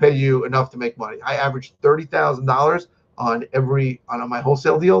who's going to pay you enough to make money. I average $30,000 on my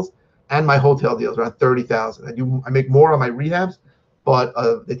wholesale deals and my hotel deals, around $30,000. I make more on my rehabs, but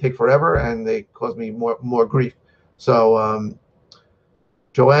they take forever and they cause me more grief. So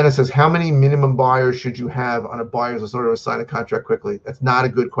Joanna says, how many minimum buyers should you have on a buyer's list in order to sign a contract quickly? That's not a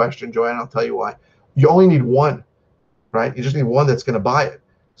good question, Joanna. I'll tell you why. You only need one, right? You just need one that's going to buy it.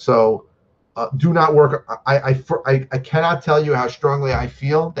 So do not work. I cannot tell you how strongly I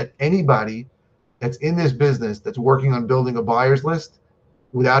feel that anybody that's in this business that's working on building a buyer's list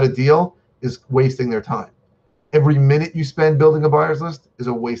without a deal is wasting their time. Every minute you spend building a buyer's list is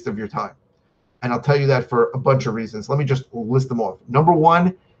a waste of your time. And I'll tell you that for a bunch of reasons. Let me just list them off. Number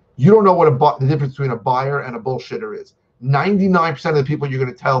one, you don't know what the difference between a buyer and a bullshitter is. 99% of the people you're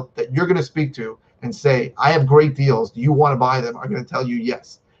going to speak to and say, I have great deals, do you want to buy them, are going to tell you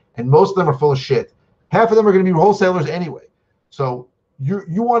yes. And most of them are full of shit. Half of them are going to be wholesalers anyway. So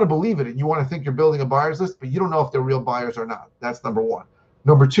you want to believe it and you want to think you're building a buyer's list, but you don't know if they're real buyers or not. That's number one.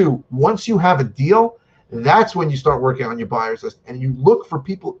 Number two, once you have a deal, that's when you start working on your buyer's list and you look for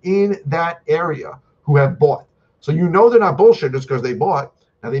people in that area who have bought. So you know they're not bullshitters because they bought.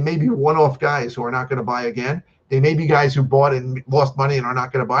 Now they may be one-off guys who are not going to buy again. They may be guys who bought and lost money and are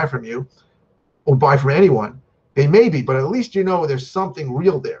not going to buy from you or buy from anyone. They may be, but at least you know there's something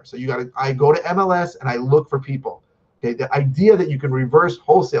real there. So I go to MLS and I look for people. Okay, the idea that you can reverse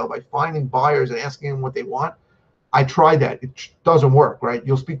wholesale by finding buyers and asking them what they want, I tried that. It doesn't work, right?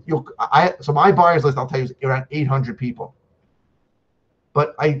 So my buyer's list, I'll tell you, is around 800 people.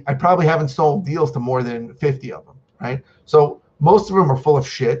 But I probably haven't sold deals to more than 50 of them, right? So most of them are full of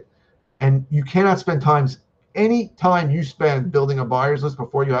shit, and you cannot spend any time you spend building a buyer's list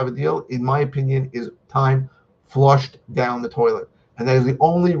before you have a deal, in my opinion, is time flushed down the toilet. And that is the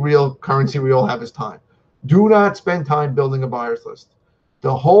only real currency we all have is time. Do not spend time building a buyer's list.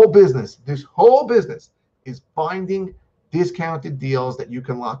 The whole business, this whole business is finding discounted deals that you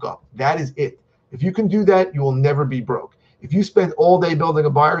can lock up. That is it. If you can do that, you will never be broke. If you spend all day building a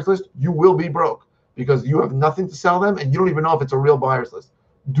buyer's list, you will be broke because you have nothing to sell them and you don't even know if it's a real buyer's list.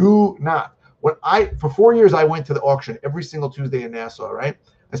 Do not. For 4 years, I went to the auction every single Tuesday in Nassau, right?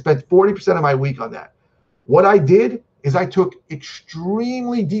 I spent 40% of my week on that. What I did is I took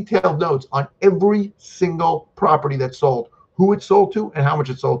extremely detailed notes on every single property that sold, who it sold to and how much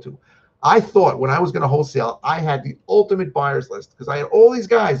it sold to. I thought when I was going to wholesale, I had the ultimate buyer's list because I had all these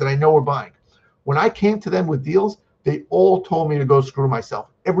guys that I know were buying. When I came to them with deals, they all told me to go screw myself.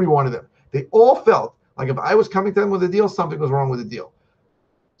 Every one of them. They all felt like if I was coming to them with a deal, something was wrong with the deal.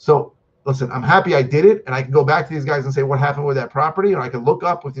 So listen, I'm happy I did it, and I can go back to these guys and say what happened with that property, and I can look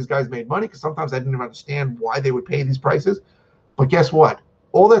up if these guys made money because sometimes I didn't even understand why they would pay these prices. But guess what?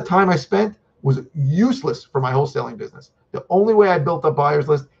 All that time I spent was useless for my wholesaling business. The only way I built a buyer's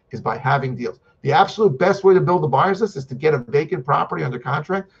list is by having deals. The absolute best way to build a buyer's list is to get a vacant property under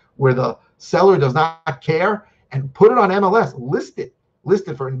contract where the seller does not care and put it on MLS, list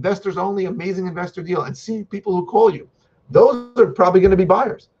it for investors only, amazing investor deal, and see people who call you. Those are probably going to be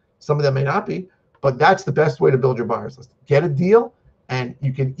buyers. Some of them may not be, but that's the best way to build your buyer's list. Get a deal, and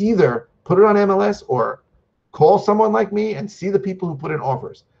you can either put it on MLS or call someone like me and see the people who put in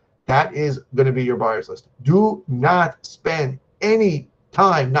offers. That is going to be your buyer's list. Do not spend any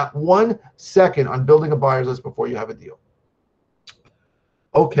time, not 1 second, on building a buyer's list before you have a deal.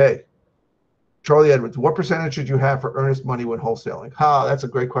 Okay. Charlie Edwards, what percentage should you have for earnest money when wholesaling? That's a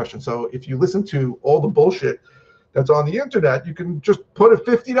great question. So if you listen to all the bullshit that's on the internet, you can just put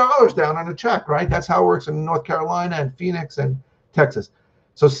 $50 down on a check, right? That's how it works in North Carolina and Phoenix and Texas.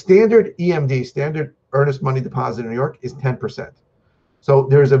 So standard EMD, standard earnest money deposit in New York, is 10%. So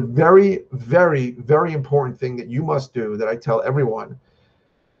there's a very, very, very important thing that you must do that I tell everyone.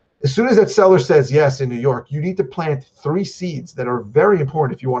 As soon as that seller says yes in New York, you need to plant 3 seeds that are very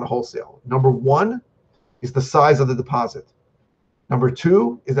important if you want to wholesale. Number 1 is the size of the deposit. Number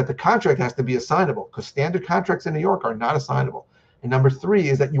 2 is that the contract has to be assignable because standard contracts in New York are not assignable. And number 3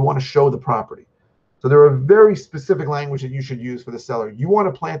 is that you want to show the property. So there are very specific language that you should use for the seller. You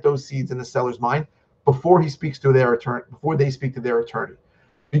want to plant those seeds in the seller's mind before he speaks to their attorney, before they speak to their attorney.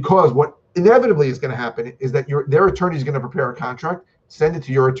 Because what inevitably is going to happen is that their attorney is going to prepare a contract, send it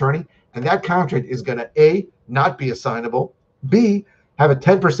to your attorney, and that contract is going to A, not be assignable, B, have a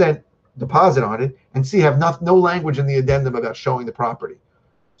 10% deposit on it, and C, have no language in the addendum about showing the property.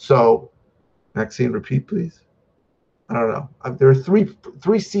 So, Maxine, repeat, please. I don't know. There are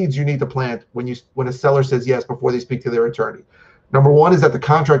three seeds you need to plant when a seller says yes before they speak to their attorney. Number 1 is that the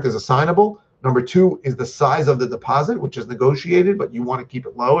contract is assignable. Number 2 is the size of the deposit, which is negotiated, but you want to keep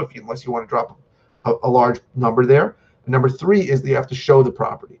it low unless you want to drop a large number there. And number 3 is that you have to show the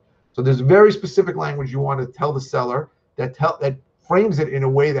property. So there's very specific language you want to tell the seller that frames it in a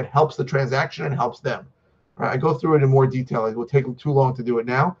way that helps the transaction and helps them. All right, I go through it in more detail. It will take too long to do it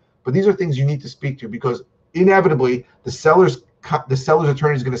now, but these are things you need to speak to because inevitably the seller's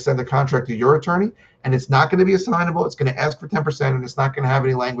attorney is going to send the contract to your attorney, and it's not going to be assignable. It's going to ask for 10%, and it's not going to have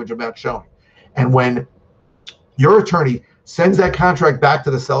any language about showing. And when your attorney sends that contract back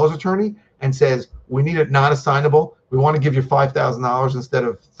to the seller's attorney and says, we need it not assignable, we want to give you $5,000 instead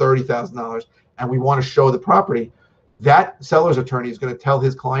of $30,000, and we want to show the property, that seller's attorney is going to tell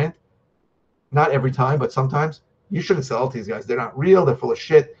his client, not every time, but sometimes, you shouldn't sell to these guys. They're not real. They're full of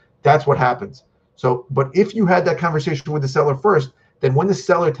shit. That's what happens. So, but if you had that conversation with the seller first, then when the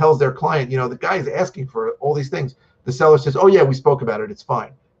seller tells their client, the guy is asking for all these things, the seller says, oh yeah, we spoke about it. It's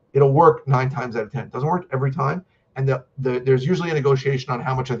fine. It'll work 9 times out of 10. It doesn't work every time. And there's usually a negotiation on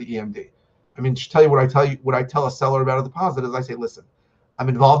how much of the EMD. I mean, to tell you what I tell a seller about a deposit is I say, listen, I'm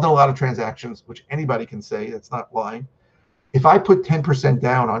involved in a lot of transactions, which anybody can say, that's not lying. If I put 10%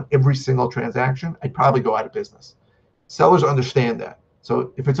 down on every single transaction, I'd probably go out of business. Sellers understand that.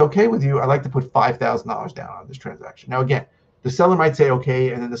 So if it's okay with you, I'd like to put $5,000 down on this transaction. Now, again, the seller might say,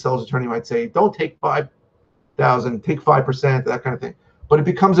 okay, and then the seller's attorney might say, don't take 5,000, take 5%, that kind of thing. But it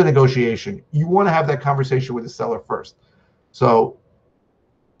becomes a negotiation. You want to have that conversation with the seller first. So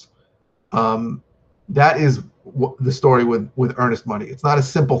that is the story with earnest money. It's not a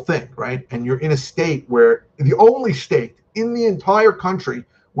simple thing, right? And you're in a state where the only state in the entire country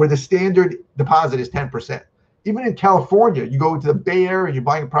where the standard deposit is 10%. Even in California, you go to the Bay Area and you're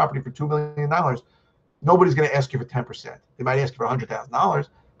buying a property for $2 million, nobody's going to ask you for 10%. They might ask you for $100,000, but if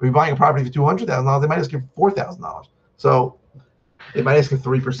you're buying a property for $200,000, they might ask you for $4,000. So They might ask you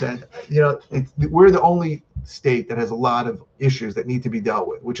 3%. You know, we're the only state that has a lot of issues that need to be dealt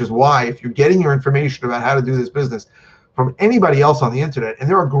with, which is why if you're getting your information about how to do this business from anybody else on the internet, and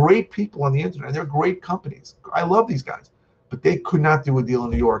there are great people on the internet, and they're great companies. I love these guys, but they could not do a deal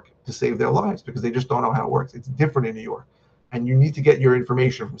in New York to save their lives because they just don't know how it works. It's different in New York, and you need to get your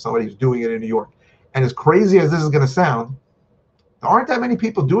information from somebody who's doing it in New York. And as crazy as this is going to sound, there aren't that many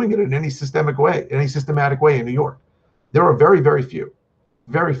people doing it in any systematic way in New York. There are very, very few,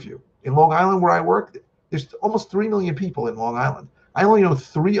 very few. In Long Island, where I work, there's almost 3 million people in Long Island. I only know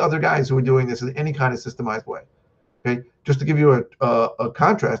 3 other guys who are doing this in any kind of systemized way. Okay, just to give you a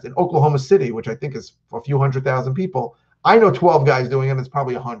contrast, in Oklahoma City, which I think is a few 100,000 people, I know 12 guys doing it, and it's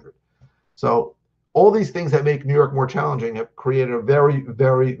probably 100. So all these things that make New York more challenging have created a very,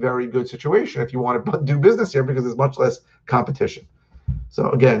 very, very good situation if you want to do business here because there's much less competition. So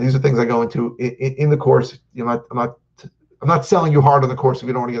again, these are things I go into in the course. You know, I'm not selling you hard on the course if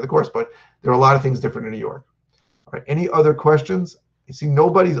you don't want to get the course, but there are a lot of things different in New York. All right, any other questions? You see,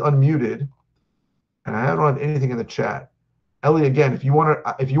 nobody's unmuted, and I don't have anything in the chat. Ellie, again, if you want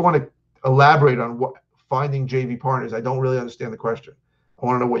to elaborate on what finding JV partners, I don't really understand the question. I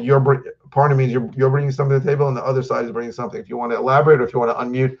want to know what your partner means. You're bringing something to the table, and the other side is bringing something. If you want to elaborate or if you want to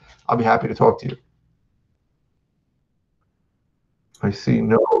unmute, I'll be happy to talk to you. I see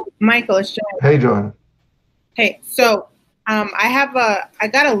no. Michael, it's Joan. Hey, John. Hey, so I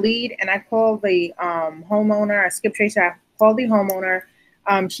got a lead, and I called the homeowner. I skiptraced. I called the homeowner.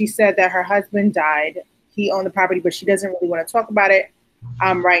 She said that her husband died. He owned the property, but she doesn't really want to talk about it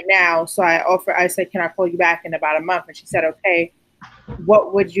right now. So I said, can I call you back in about a month? And she said, okay.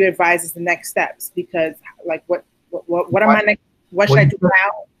 What would you advise as the next steps? Because like, what am I next? What should I do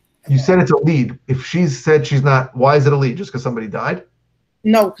now? You said it's a lead. If she said she's not, why is it a lead? Just because somebody died?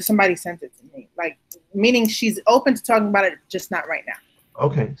 No, because somebody sent it to me. Like, meaning she's open to talking about it, just not right now.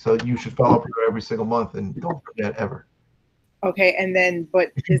 Okay, so you should follow up with her every single month and don't forget ever. Okay, and then,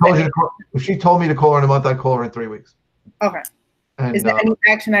 but if she told me to call her in a month, I'd call her in 3 weeks. Okay. And, is there any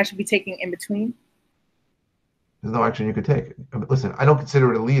action I should be taking in between? There's no action you could take. Listen, I don't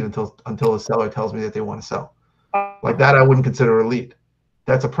consider it a lead until a seller tells me that they want to sell. Like that, I wouldn't consider a lead.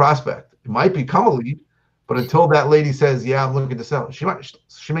 That's a prospect. It might become a lead, but until that lady says, "Yeah, I'm looking to sell," she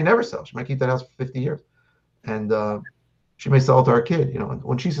may never sell. She might keep that house for 50 years, and she may sell it to our kid. You know,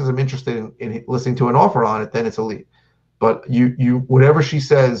 when she says, "I'm interested in listening to an offer on it," then it's a lead. But whatever she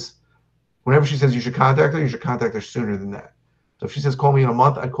says, whenever she says you should contact her, you should contact her sooner than that. So if she says call me in a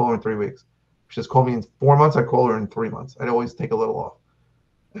month, I'd call her in 3 weeks. If she says call me in 4 months, I'd call her in 3 months. I'd always take a little off.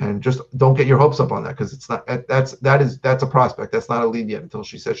 And just don't get your hopes up on that, because it's not, that's a prospect. That's not a lead yet until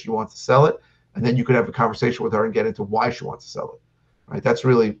she says she wants to sell it, and then you could have a conversation with her and get into why she wants to sell it. Right? That's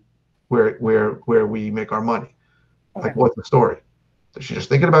really where we make our money. Okay. Like, what's the story? So she's just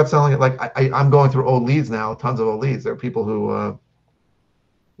thinking about selling it. Like I'm going through old leads now, tons of old leads. There are people who,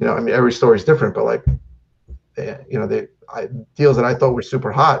 you know, I mean, every story is different, but like, you know, deals that I thought were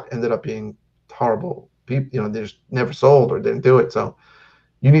super hot ended up being horrible. People, you know, they just never sold or didn't do it. So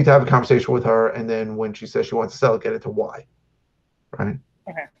you need to have a conversation with her, and then when she says she wants to sell it, get into why, right?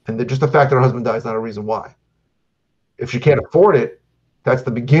 Okay. And just the fact that her husband died is not a reason why. If she can't afford it, that's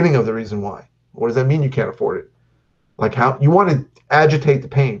the beginning of the reason why. What does that mean? You can't afford it? Like, how you want to agitate the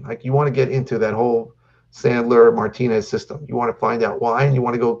pain? Like, you want to get into that whole Sandler Martinez system. You want to find out why, and you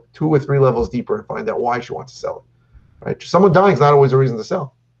want to go 2 or 3 levels deeper and find out why she wants to sell it. Right? Someone dying is not always a reason to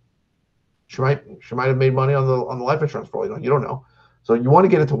sell. She might have made money on the life insurance for all you know. You don't know. So you want to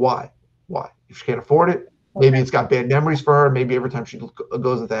get into why. Why? If she can't afford it, maybe it's got bad memories for her. Maybe every time she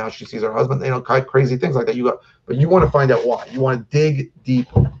goes into the house, she sees her husband. You know, crazy things like that. But you want to find out why. You want to dig deep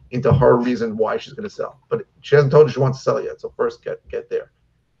into her reason why she's going to sell. But she hasn't told you she wants to sell yet. So first, get there.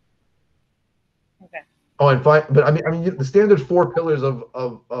 Okay. Oh, and but I mean, the standard 4 pillars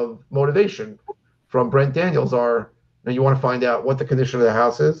of motivation from Brent Daniels are: you want to find out what the condition of the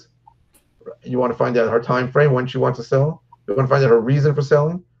house is. You want to find out her time frame when she wants to sell. You want to find out her reason for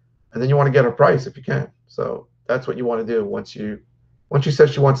selling, and then you want to get her price if you can. So that's what you want to do once she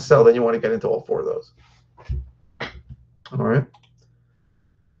says she wants to sell. Then you want to get into all 4 of those. All right.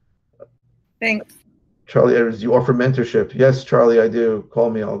 Thanks. Charlie Edwards, you offer mentorship? Yes, Charlie, I do. Call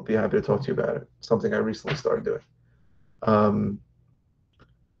me. I'll be happy to talk to you about it. Something I recently started doing.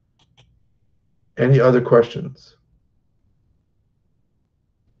 Any other questions?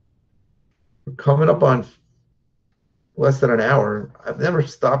 We're coming up on less than an hour. I've never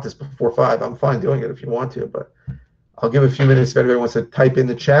stopped this before 5. I'm fine doing it if you want to, but I'll give a few minutes if anybody wants to type in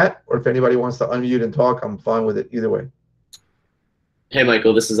the chat, or if anybody wants to unmute and talk, I'm fine with it either way. Hey,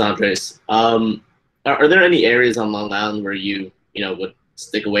 Michael, this is Andres. Are there any areas on Long Island where you would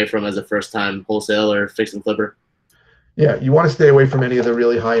stick away from as a first-time wholesaler, fix and flipper? Yeah, you want to stay away from any of the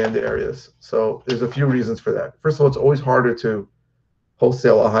really high-end areas. So there's a few reasons for that. First of all, it's always harder to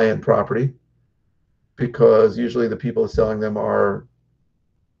wholesale a high-end property because usually the people selling them are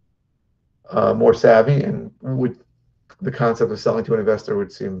more savvy, and with the concept of selling to an investor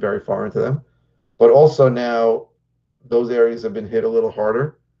would seem very foreign to them. But also now those areas have been hit a little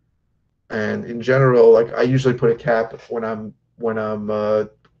harder. And in general, like I usually put a cap when I'm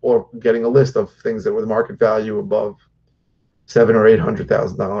or getting a list of things that with market value above $700,000 or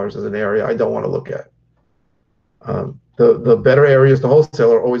 $800,000 as an area I don't want to look at. The better areas to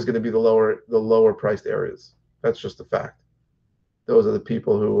wholesale are always going to be the lower priced areas. That's just a fact. Those are the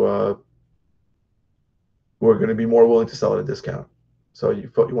people who are going to be more willing to sell at a discount. So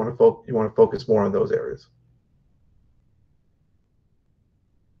you want to focus more on those areas.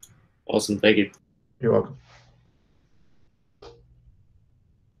 Awesome, thank you. You're welcome.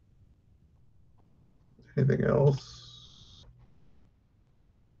 Anything else?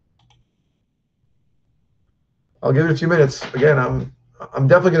 I'll give it a few minutes. Again, I'm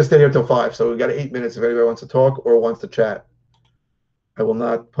definitely going to stay here till 5. So we've got 8 minutes if anybody wants to talk or wants to chat. I will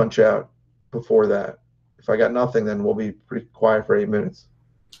not punch out before that. If I got nothing, then we'll be pretty quiet for 8 minutes.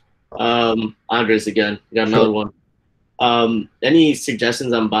 Andres again. We got another one. Any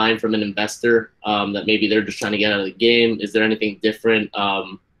suggestions on buying from an investor that maybe they're just trying to get out of the game? Is there anything different,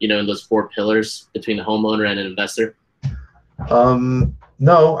 in those 4 pillars between a homeowner and an investor?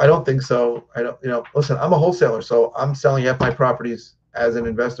 No, I don't think so. I don't. Listen, I'm a wholesaler, so I'm selling half my properties as an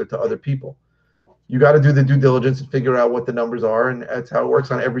investor to other people. You got to do the due diligence and figure out what the numbers are, and that's how it works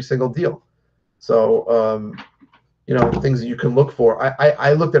on every single deal. So, things that you can look for.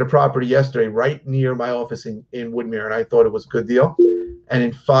 I looked at a property yesterday right near my office in Woodmere, and I thought it was a good deal. And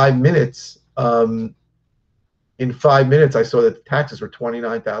in 5 minutes, I saw that the taxes were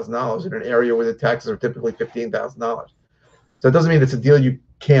 $29,000 in an area where the taxes are typically $15,000. So it doesn't mean it's a deal you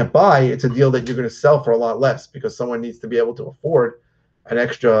can't buy. It's a deal that you're going to sell for a lot less because someone needs to be able to afford an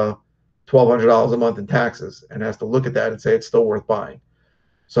extra $1,200 a month in taxes and has to look at that and say it's still worth buying.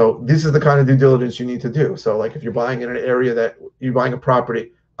 So this is the kind of due diligence you need to do. So like if you're buying in an area that you're buying a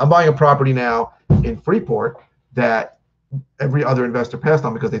property, I'm buying a property now in Freeport that every other investor passed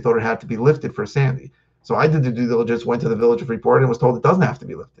on because they thought it had to be lifted for Sandy. So I did the due diligence, went to the Village of Freeport and was told it doesn't have to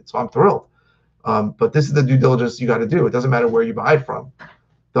be lifted. So I'm thrilled. But this is the due diligence you got to do. It doesn't matter where you buy it from.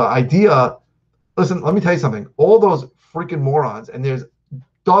 The idea, listen, let me tell you something. All those freaking morons, and there's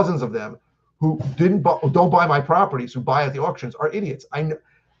dozens of them who don't buy my properties, who buy at the auctions, are idiots. I know.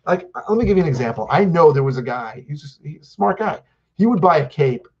 Like, let me give you an example. I know there was a guy, he's a smart guy. He would buy a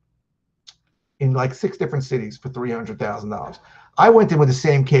cape in like 6 different cities for $300,000. I went in with the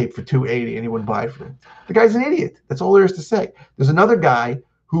same cape for $280 and he wouldn't buy it for me. The guy's an idiot. That's all there is to say. There's another guy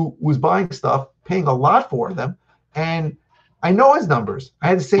who was buying stuff, paying a lot for them, and I know his numbers. I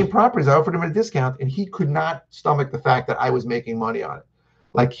had the same properties. I offered him a discount, and he could not stomach the fact that I was making money on it.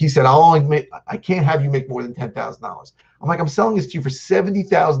 Like he said, I can't have you make more than $10,000. I'm like, I'm selling this to you for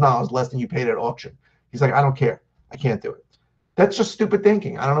 $70,000 less than you paid at auction. He's like, I don't care. I can't do it. That's just stupid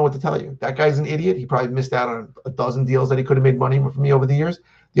thinking. I don't know what to tell you. That guy's an idiot. He probably missed out on a dozen deals that he could have made money from me over the years.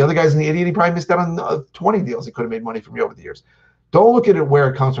 The other guy's an idiot. He probably missed out on 20 deals he could have made money from me over the years. Don't look at it where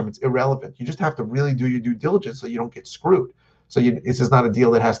it comes from. It's irrelevant. You just have to really do your due diligence so you don't get screwed. So this is not a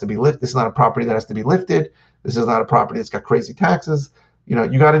deal that has to be lifted. This is not a property that has to be lifted. This is not a property that's got crazy taxes.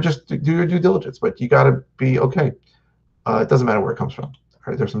 You got to just do your due diligence, but you got to be okay. It doesn't matter where it comes from. All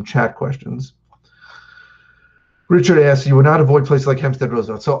right, there's some chat questions. Richard asks, you would not avoid places like Hempstead,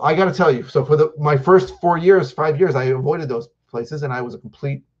 Roosevelt. So I got to tell you, so for my first 5 years, I avoided those places, and I was a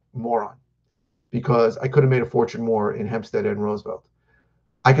complete moron because I could have made a fortune more in Hempstead and Roosevelt.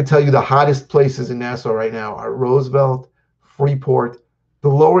 I can tell you the hottest places in Nassau right now are Roosevelt, Freeport, the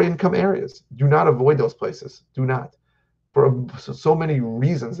lower income areas. Do not avoid those places. Do not. For so many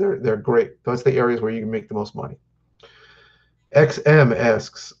reasons, they're great. That's the areas where you can make the most money. XM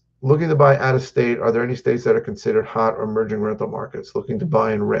asks, looking to buy out of state, are there any states that are considered hot or emerging rental markets? Looking to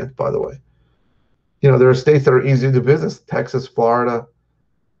buy and rent, by the way. There are states that are easy to do business. Texas, Florida,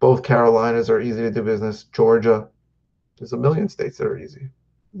 both Carolinas are easy to do business. Georgia, there's a million states that are easy.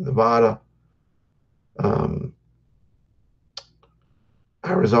 Nevada,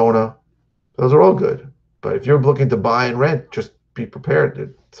 Arizona, those are all good. But if you're looking to buy and rent, just be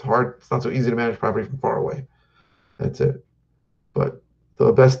prepared. It's hard. It's not so easy to manage property from far away. That's it. But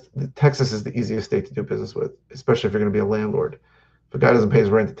Texas is the easiest state to do business with, especially if you're going to be a landlord. If a guy doesn't pay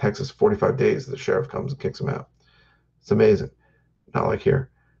his rent in Texas 45 days, the sheriff comes and kicks him out. It's amazing. Not like here.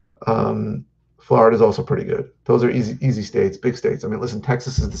 Florida is also pretty good. Those are easy states, big states. I mean, listen,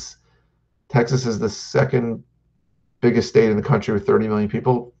 Texas is the second biggest state in the country with 30 million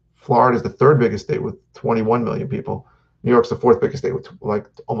people. Florida is the third biggest state with 21 million people. New York's the fourth biggest state with like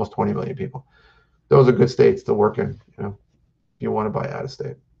almost 20 million people. Those are good states to work in, you know, if you want to buy out of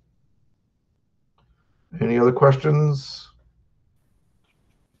state. Any other questions?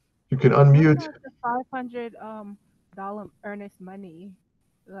 You can unmute. What about the $500 earnest money?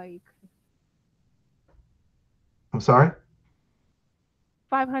 Like, I'm sorry?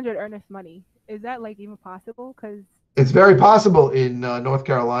 500 earnest money. Is that like even possible? Because it's very possible in North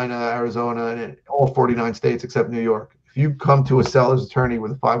Carolina, Arizona, and in all 49 states except New York. If you come to a seller's attorney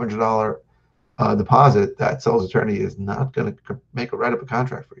with a $500 deposit, that seller's attorney is not going to make a write-up a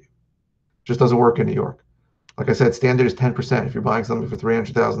contract for you. It just doesn't work in New York. Like I said, standard is 10%. If you're buying something for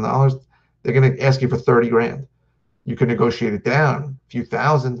 $300,000, they're going to ask you for 30 grand. You can negotiate it down a few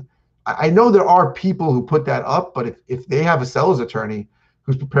thousand. I know there are people who put that up, but if they have a seller's attorney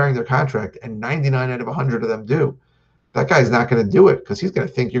who's preparing their contract and 99 out of 100 of them do, that guy's not going to do it because he's going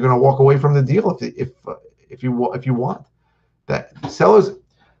to think you're going to walk away from the deal if you want. That sellers,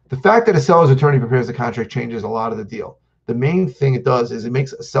 the fact that a seller's attorney prepares the contract changes a lot of the deal. The main thing it does is it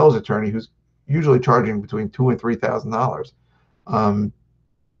makes a seller's attorney who's usually charging between $2,000 and $3,000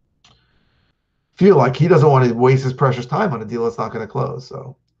 feel like he doesn't want to waste his precious time on a deal that's not going to close.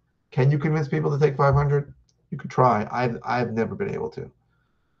 So, can you convince people to take 500? You could try. I've never been able to.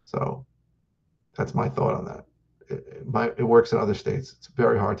 So, that's my thought on that. It works in other states. It's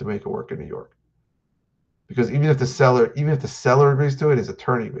very hard to make it work in New York because even if the seller agrees to it, his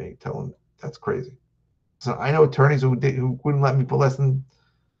attorney may tell him that's crazy. So I know attorneys who wouldn't let me put less than.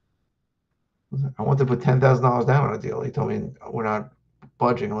 I want to put $10,000 down on a deal. He told me we're not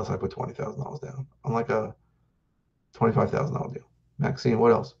budging unless I put $20,000 down on like a $25,000 deal. Maxine,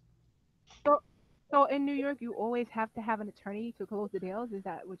 what else? So in New York, you always have to have an attorney to close the deals. Is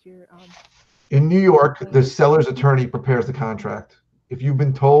that what you're? In New York, the seller's attorney prepares the contract. If you've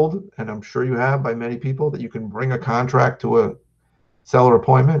been told, and I'm sure you have by many people, that you can bring a contract to a seller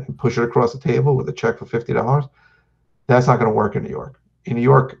appointment and push it across the table with a check for $50, that's not going to work in New York. In New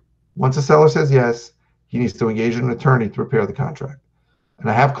York, once a seller says yes, he needs to engage an attorney to prepare the contract. And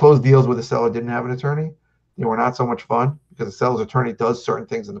I have closed deals where the seller didn't have an attorney. They were not so much fun because the seller's attorney does certain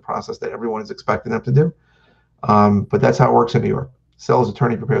things in the process that everyone is expecting them to do. But that's how it works in New York. Seller's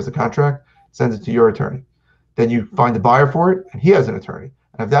attorney prepares the contract, sends it to your attorney. Then you find a buyer for it, and he has an attorney.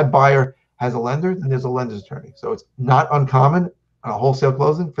 And if that buyer has a lender, then there's a lender's attorney. So it's not uncommon on a wholesale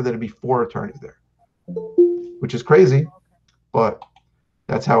closing for there to be 4 attorneys there, which is crazy, but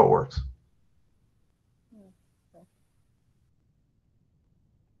that's how it works.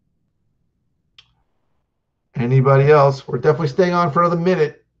 Anybody else? We're definitely staying on for another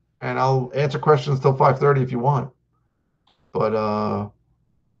minute, and I'll answer questions till 5:30 if you want. But I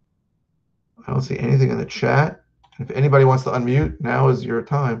don't see anything in the chat. If anybody wants to unmute, now is your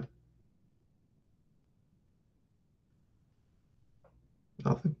time.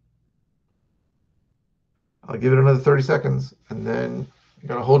 Nothing. I'll give it another 30 seconds, and then you're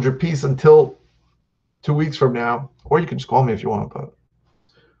going to hold your peace until 2 weeks from now, or you can just call me if you want, but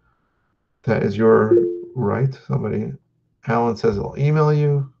that is your right. Somebody, Alan says he'll email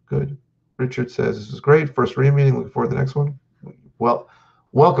you. Good. Richard says this is great. First REIA meeting. Looking forward to the next one. Well,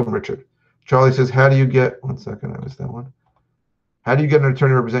 welcome, Richard. Charlie says, how do you get, one second, I missed that one. How do you get an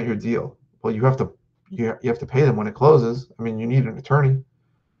attorney to represent your deal? Well, you have to pay them when it closes. I mean, you need an attorney.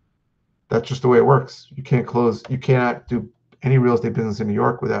 That's just the way it works. You cannot do any real estate business in New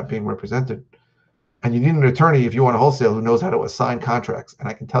York without being represented. And you need an attorney if you want a wholesale who knows how to assign contracts. And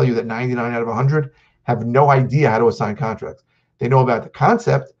I can tell you that 99 out of 100 have no idea how to assign contracts. They know about the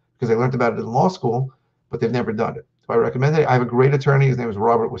concept because they learned about it in law school, but they've never done it. So I recommend it. I have a great attorney. His name is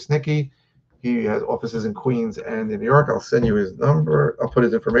Robert Wisnicki. He has offices in Queens and in New York. I'll send you his number. I'll put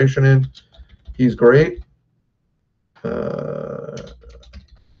his information in. He's great.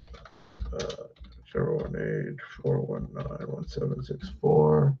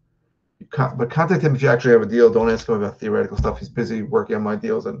 018-419-1764. But contact him if you actually have a deal. Don't ask him about theoretical stuff. He's busy working on my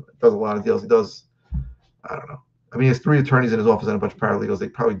deals and does a lot of deals. He does, I don't know. I mean, he has 3 attorneys in his office and a bunch of paralegals. They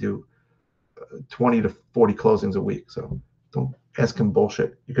probably do 20 to 40 closings a week. So don't ask him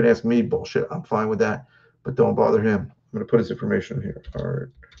bullshit. You can ask me bullshit. I'm fine with that, but don't bother him. I'm going to put his information here.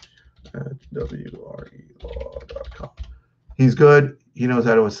 art@wrelaw.com. He's good. He knows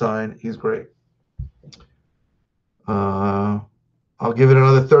how to assign. He's great. I'll give it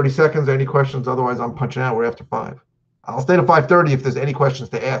another 30 seconds. Any questions? Otherwise, I'm punching out. We're after 5. I'll stay to 5:30 if there's any questions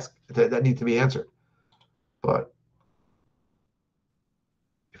to ask that need to be answered. But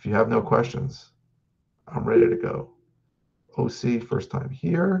If you have no questions, I'm ready to go. OC, first time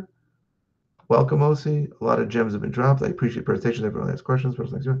here. Welcome, OC. A lot of gems have been dropped. I appreciate presentation. Everyone has questions.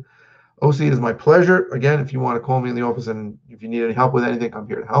 OC, it is my pleasure. Again, if you want to call me in the office and if you need any help with anything, I'm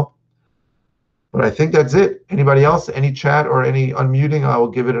here to help. But I think that's it. Anybody else? Any chat or any unmuting? I will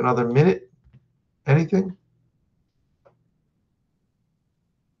give it another minute. Anything?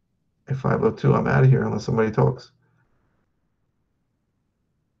 At 5:02, I'm out of here unless somebody talks.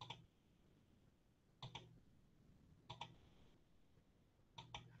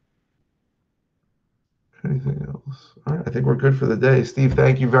 Anything else? All right, I think we're good for the day. Steve,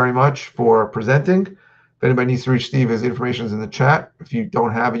 thank you very much for presenting. If anybody needs to reach Steve, his information is in the chat. If you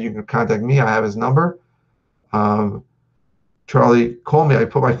don't have it, you can contact me. I have his number. Charlie, call me. I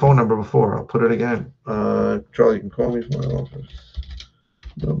put my phone number before. I'll put it again. Charlie, you can call me from my office.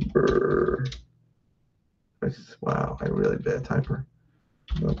 Number. Wow, I'm really bad typer.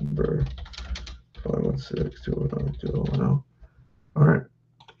 Number 516-209-2010. All right.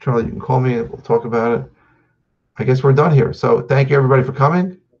 Charlie, you can call me and we'll talk about it. I guess we're done here. So thank you, everybody, for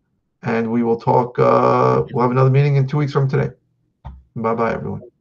coming. And we will talk. We'll have another meeting in 2 weeks from today. Bye-bye, everyone.